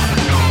 come on,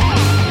 come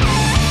on.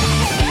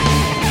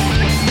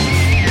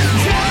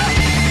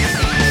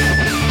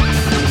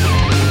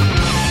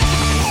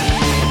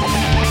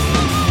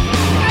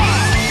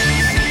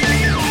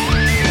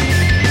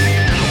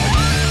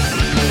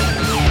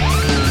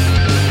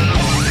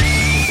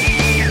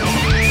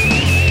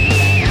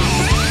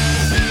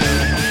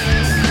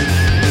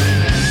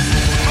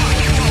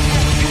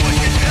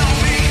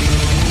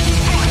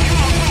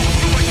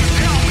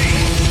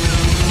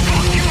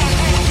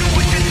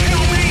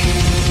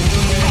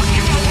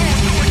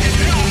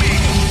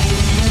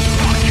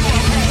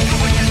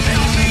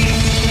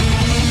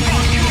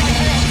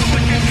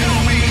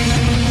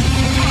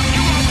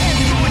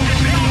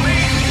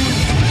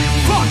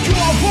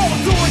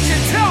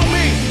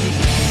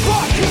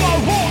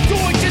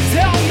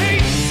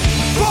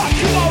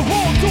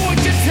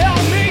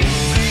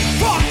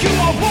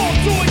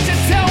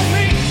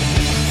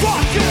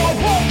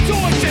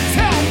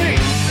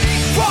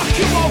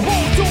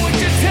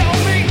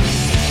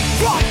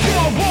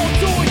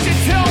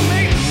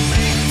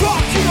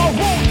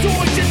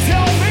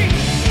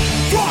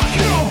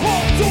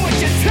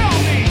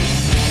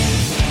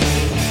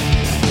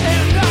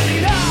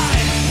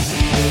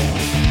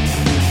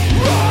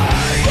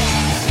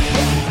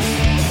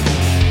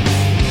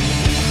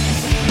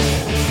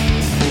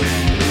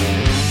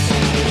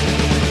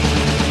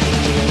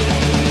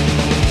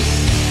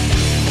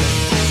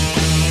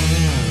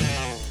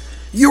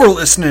 You're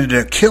listening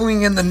to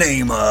Killing in the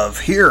Name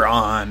of here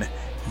on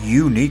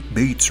Unique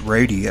Beats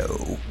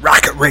Radio,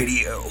 Rocket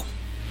Radio.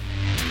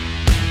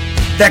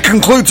 That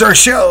concludes our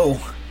show.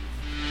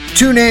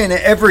 Tune in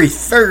every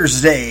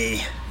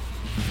Thursday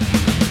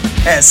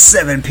at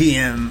 7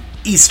 p.m.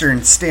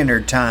 Eastern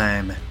Standard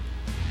Time.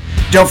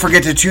 Don't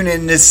forget to tune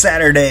in this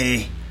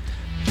Saturday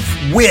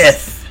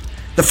with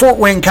the Fort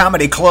Wayne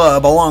Comedy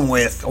Club along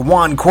with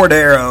Juan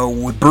Cordero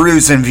with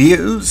Brews and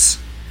Views.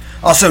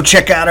 Also,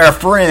 check out our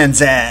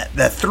friends at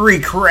the Three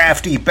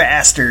Crafty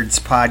Bastards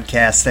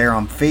podcast there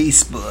on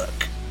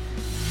Facebook.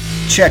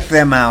 Check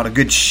them out. A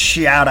good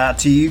shout out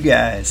to you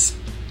guys.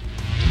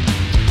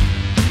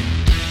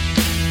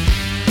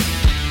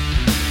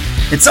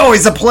 It's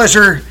always a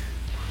pleasure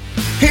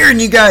hearing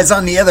you guys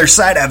on the other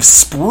side of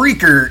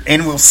Spreaker,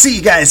 and we'll see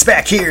you guys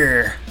back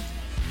here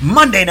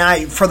Monday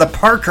night for the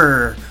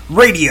Parker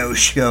Radio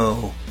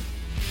Show.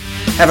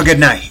 Have a good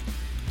night.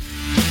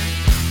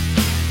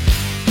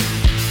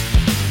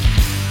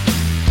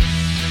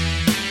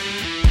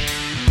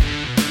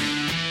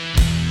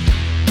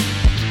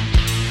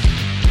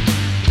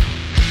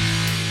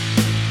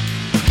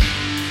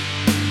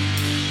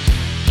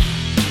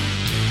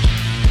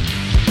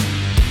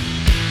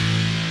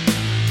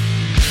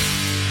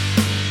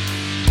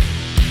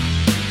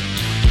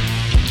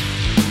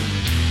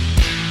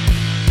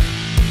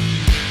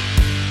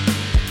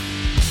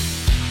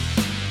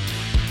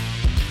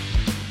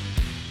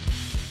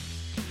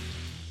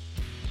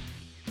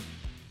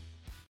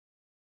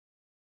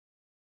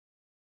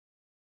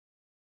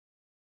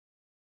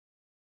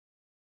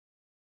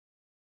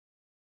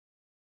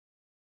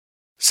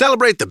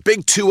 Celebrate the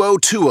big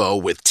 2020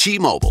 with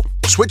T-Mobile.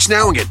 Switch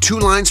now and get 2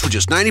 lines for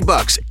just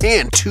 $90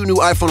 and 2 new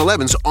iPhone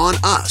 11s on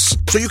us.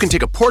 So you can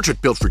take a portrait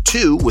built for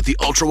 2 with the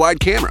ultra-wide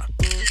camera.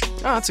 Oh,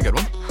 that's a good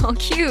one. Oh,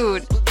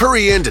 cute.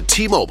 Hurry in to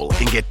T-Mobile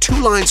and get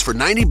 2 lines for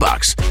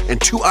 $90 and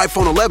 2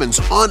 iPhone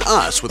 11s on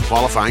us with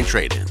qualifying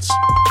trade-ins.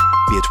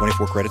 Via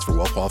 24 credits for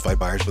well-qualified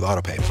buyers with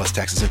AutoPay, plus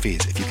taxes and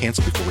fees. If you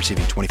cancel before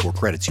receiving 24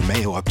 credits, you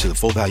may owe up to the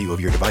full value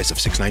of your device of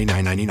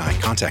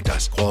 $699.99. Contact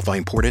us.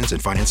 Qualifying port-ins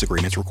and finance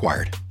agreements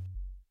required.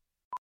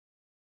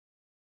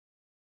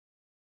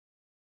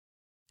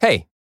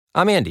 Hey,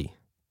 I'm Andy.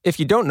 If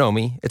you don't know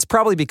me, it's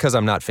probably because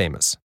I'm not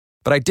famous.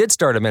 But I did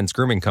start a men's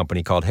grooming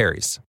company called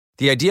Harry's.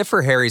 The idea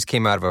for Harry's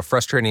came out of a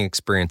frustrating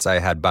experience I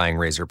had buying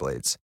razor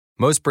blades.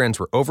 Most brands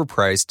were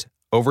overpriced,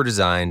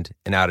 overdesigned,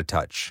 and out of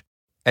touch.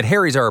 At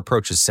Harry's, our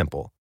approach is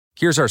simple.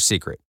 Here's our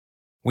secret.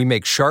 We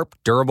make sharp,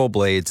 durable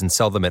blades and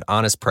sell them at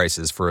honest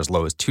prices for as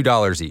low as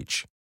 $2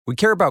 each. We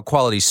care about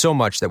quality so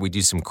much that we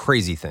do some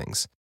crazy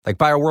things, like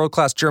buy a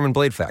world-class German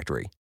blade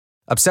factory.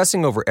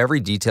 Obsessing over every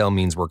detail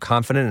means we're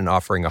confident in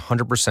offering a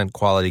 100%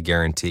 quality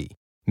guarantee.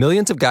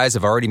 Millions of guys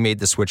have already made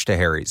the switch to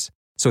Harry's,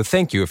 so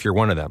thank you if you're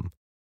one of them.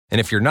 And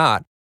if you're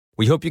not,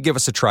 We hope you give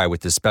us a try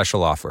with this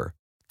special offer.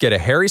 Get a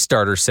Harry's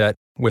starter set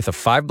with a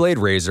 5-blade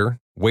razor,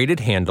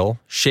 weighted handle,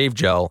 shave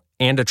gel,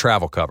 and a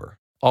travel cover.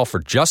 All for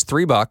just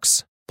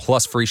 $3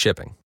 plus free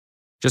shipping.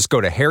 Just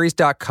go to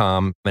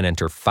harrys.com and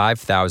enter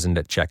 5000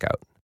 at checkout.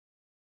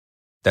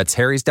 That's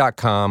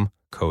harrys.com,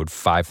 code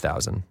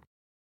 5000.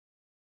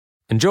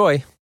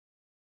 Enjoy!